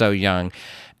she was so young.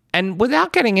 And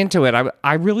without getting into it,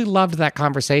 I really loved that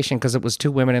conversation because it was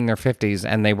two women in their 50s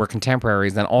and they were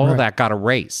contemporaries, and all of that got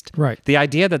erased. Right. The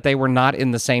idea that they were not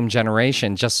in the same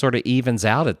generation just sort of evens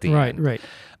out at the end. Right.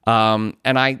 And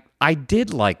I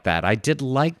did like that. I did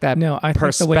like that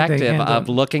perspective of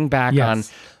looking back on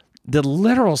the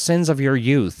literal sins of your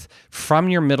youth from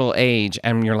your middle age,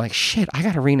 and you're like, shit, I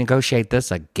got to renegotiate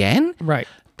this again? Right.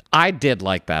 I did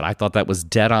like that. I thought that was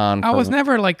dead on. I was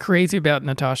never crazy about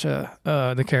Natasha,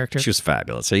 the character. She was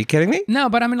fabulous. Are you kidding me? No,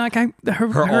 but I mean,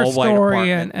 her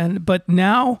story but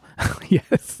now,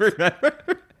 yes.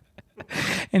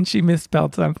 And she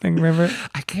misspelled something. Remember?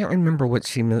 I can't remember what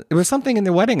she. It was something in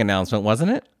the wedding announcement,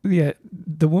 wasn't it? Yeah,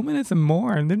 the woman is a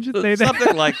moron. Didn't you say that?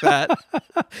 Something like that.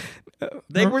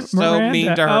 They were so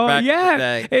mean to her back in the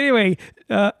day. Anyway,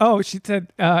 she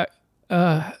said.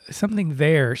 Something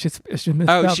there. She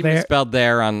misspelled she there. misspelled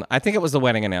there on. I think it was the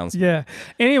wedding announcement. Yeah.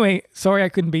 Anyway, sorry I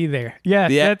couldn't be there.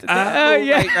 Yes. Yeah.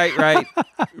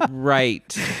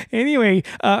 Right. Anyway,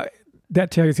 that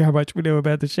tells you how much we know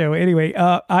about the show. Anyway,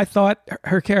 I thought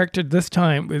her character this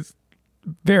time was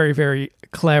very, very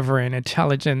clever and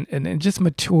intelligent and just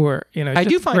mature. I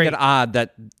do find it odd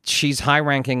that she's high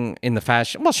ranking in the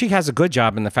fashion. Well, she has a good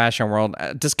job in the fashion world.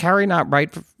 Does Carrie not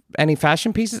write any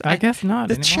fashion pieces? I guess not.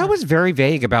 The show is very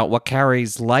vague about what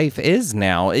Carrie's life is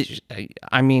now.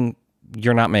 I mean,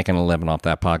 you're not making a living off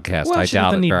that podcast. Well, I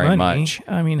doubt it very much.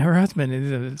 I mean, her husband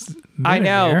is. I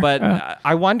know, but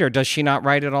I wonder, does she not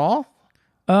write it all?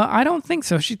 I don't think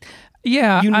so.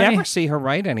 Yeah, You never see her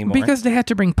write anymore. Because they had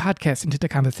to bring podcasts into the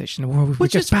conversation.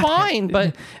 Which is fine,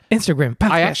 but Instagram,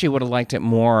 podcast. I actually would have liked it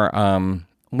more.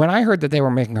 When I heard that they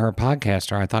were making her a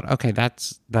podcaster, I thought, okay,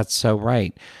 that's so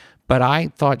right. But I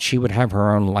thought she would have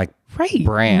her own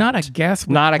brand. Not a guest.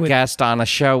 Guest on a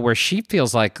show where she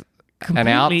feels like an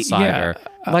outsider.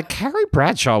 Yeah. Like Carrie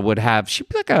Bradshaw would have, she'd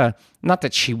be like not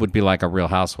that she would be like a Real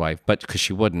Housewife, but because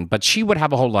she wouldn't, but she would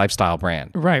have a whole lifestyle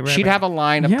brand. Right. She'd have a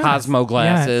line of Cosmo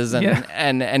glasses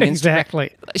and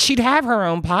exactly. She'd have her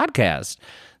own podcast.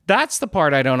 That's the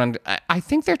part I don't I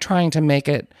think they're trying to make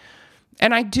it.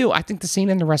 And I think the scene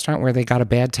in the restaurant where they got a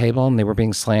bad table and they were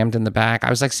being slammed in the back, I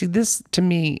was like, see, this to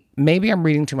me, maybe I'm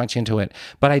reading too much into it,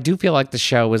 but I do feel like the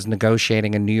show is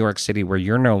negotiating in New York City where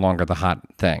you're no longer the hot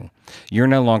thing. You're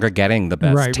no longer getting the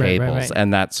best tables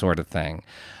and that sort of thing.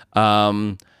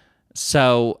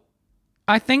 So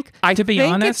I think, to be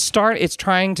honest, it's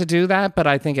trying to do that, but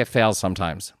I think it fails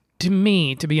sometimes. To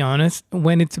me, to be honest,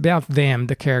 when it's about them,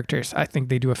 the characters, I think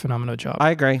they do a phenomenal job. I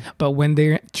agree. But when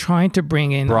they're trying to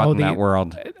bring in all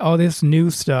this new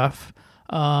stuff,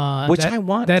 which I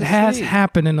want that has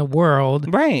happened in the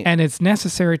world, right? And it's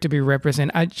necessary to be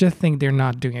represented. I just think they're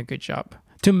not doing a good job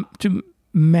to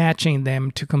matching them,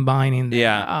 to combining them.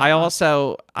 Yeah,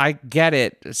 I get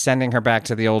it. Sending her back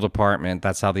to the old apartment.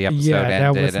 That's how the episode ended.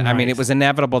 That was nice. I mean, it was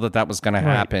inevitable that was going to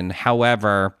happen.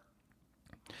 However,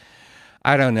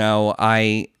 I don't know.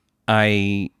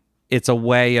 It's a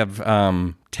way of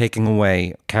taking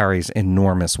away Carrie's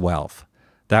enormous wealth.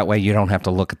 That way you don't have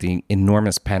to look at the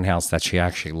enormous penthouse that she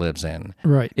actually lives in.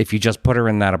 Right. If you just put her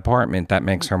in that apartment, that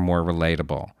makes her more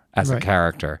relatable as a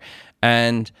character.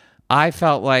 And I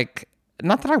felt like,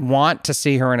 not that I want to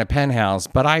see her in a penthouse,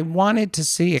 but I wanted to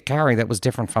see a Carrie that was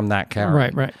different from that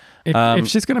Carrie. Right. If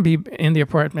she's going to be in the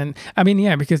apartment, I mean,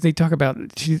 yeah, because they talk about,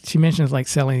 she mentions like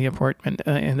selling the apartment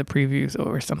in the previews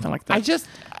or something like that.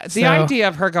 The idea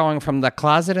of her going from the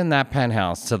closet in that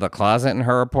penthouse to the closet in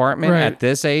her apartment at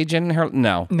this age in her,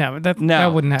 no, that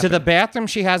wouldn't happen. To the bathroom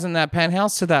she has in that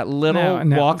penthouse, to that little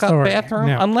walk-up bathroom,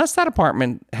 unless that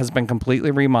apartment has been completely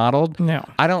remodeled,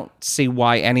 I don't see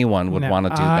why anyone would want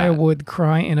to do that. I would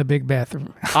cry in a big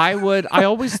bathroom. I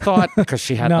always thought, because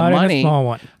she had the money, in a small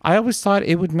one. I always thought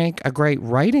it would make a great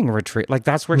writing retreat. Like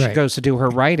that's where she goes to do her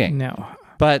writing. No.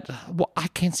 But I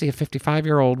can't see a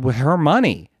 55-year-old with her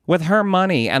money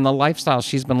and the lifestyle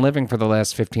she's been living for the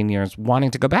last 15 years wanting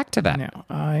to go back to that. No,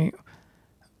 I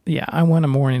want a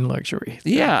morning luxury.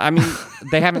 Yeah, I mean,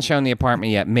 they haven't shown the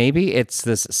apartment yet. Maybe it's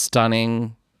this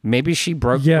stunning, maybe she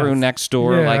broke through next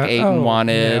door like Aiden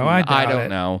wanted. No, I don't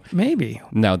know. Maybe.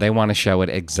 No, they want to show it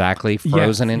exactly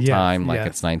frozen in time like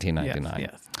it's 1999.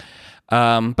 Yes.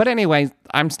 But anyway,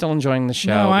 I'm still enjoying the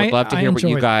show. Would love to hear what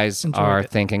you guys are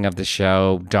thinking of the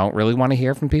show. Don't really want to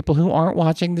hear from people who aren't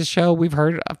watching the show. We've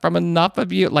heard from enough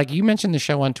of you. Like you mentioned the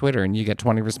show on Twitter and you get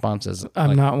 20 responses.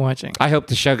 I'm not watching. I hope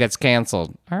the show gets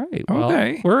canceled. All right.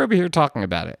 Well, we're over here talking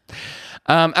about it.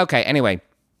 Okay. Anyway.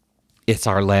 It's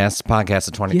our last podcast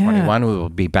of 2021. Yeah. We will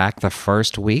be back the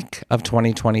first week of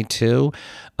 2022.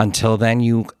 Until then,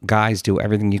 you guys do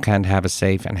everything you can to have a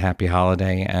safe and happy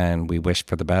holiday, and we wish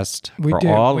for the best for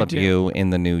all of you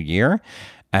in the new year.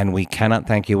 And we cannot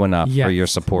thank you enough for your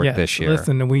support this year.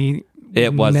 Listen,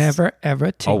 it was never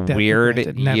ever take a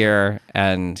weird year,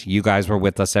 and you guys were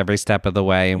with us every step of the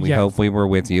way, and we hope we were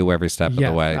with you every step of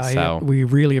the way. So we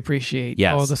really appreciate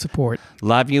all the support.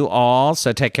 Love you all.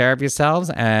 So take care of yourselves,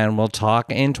 and we'll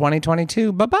talk in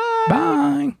 2022.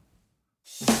 Bye-bye.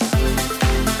 Bye.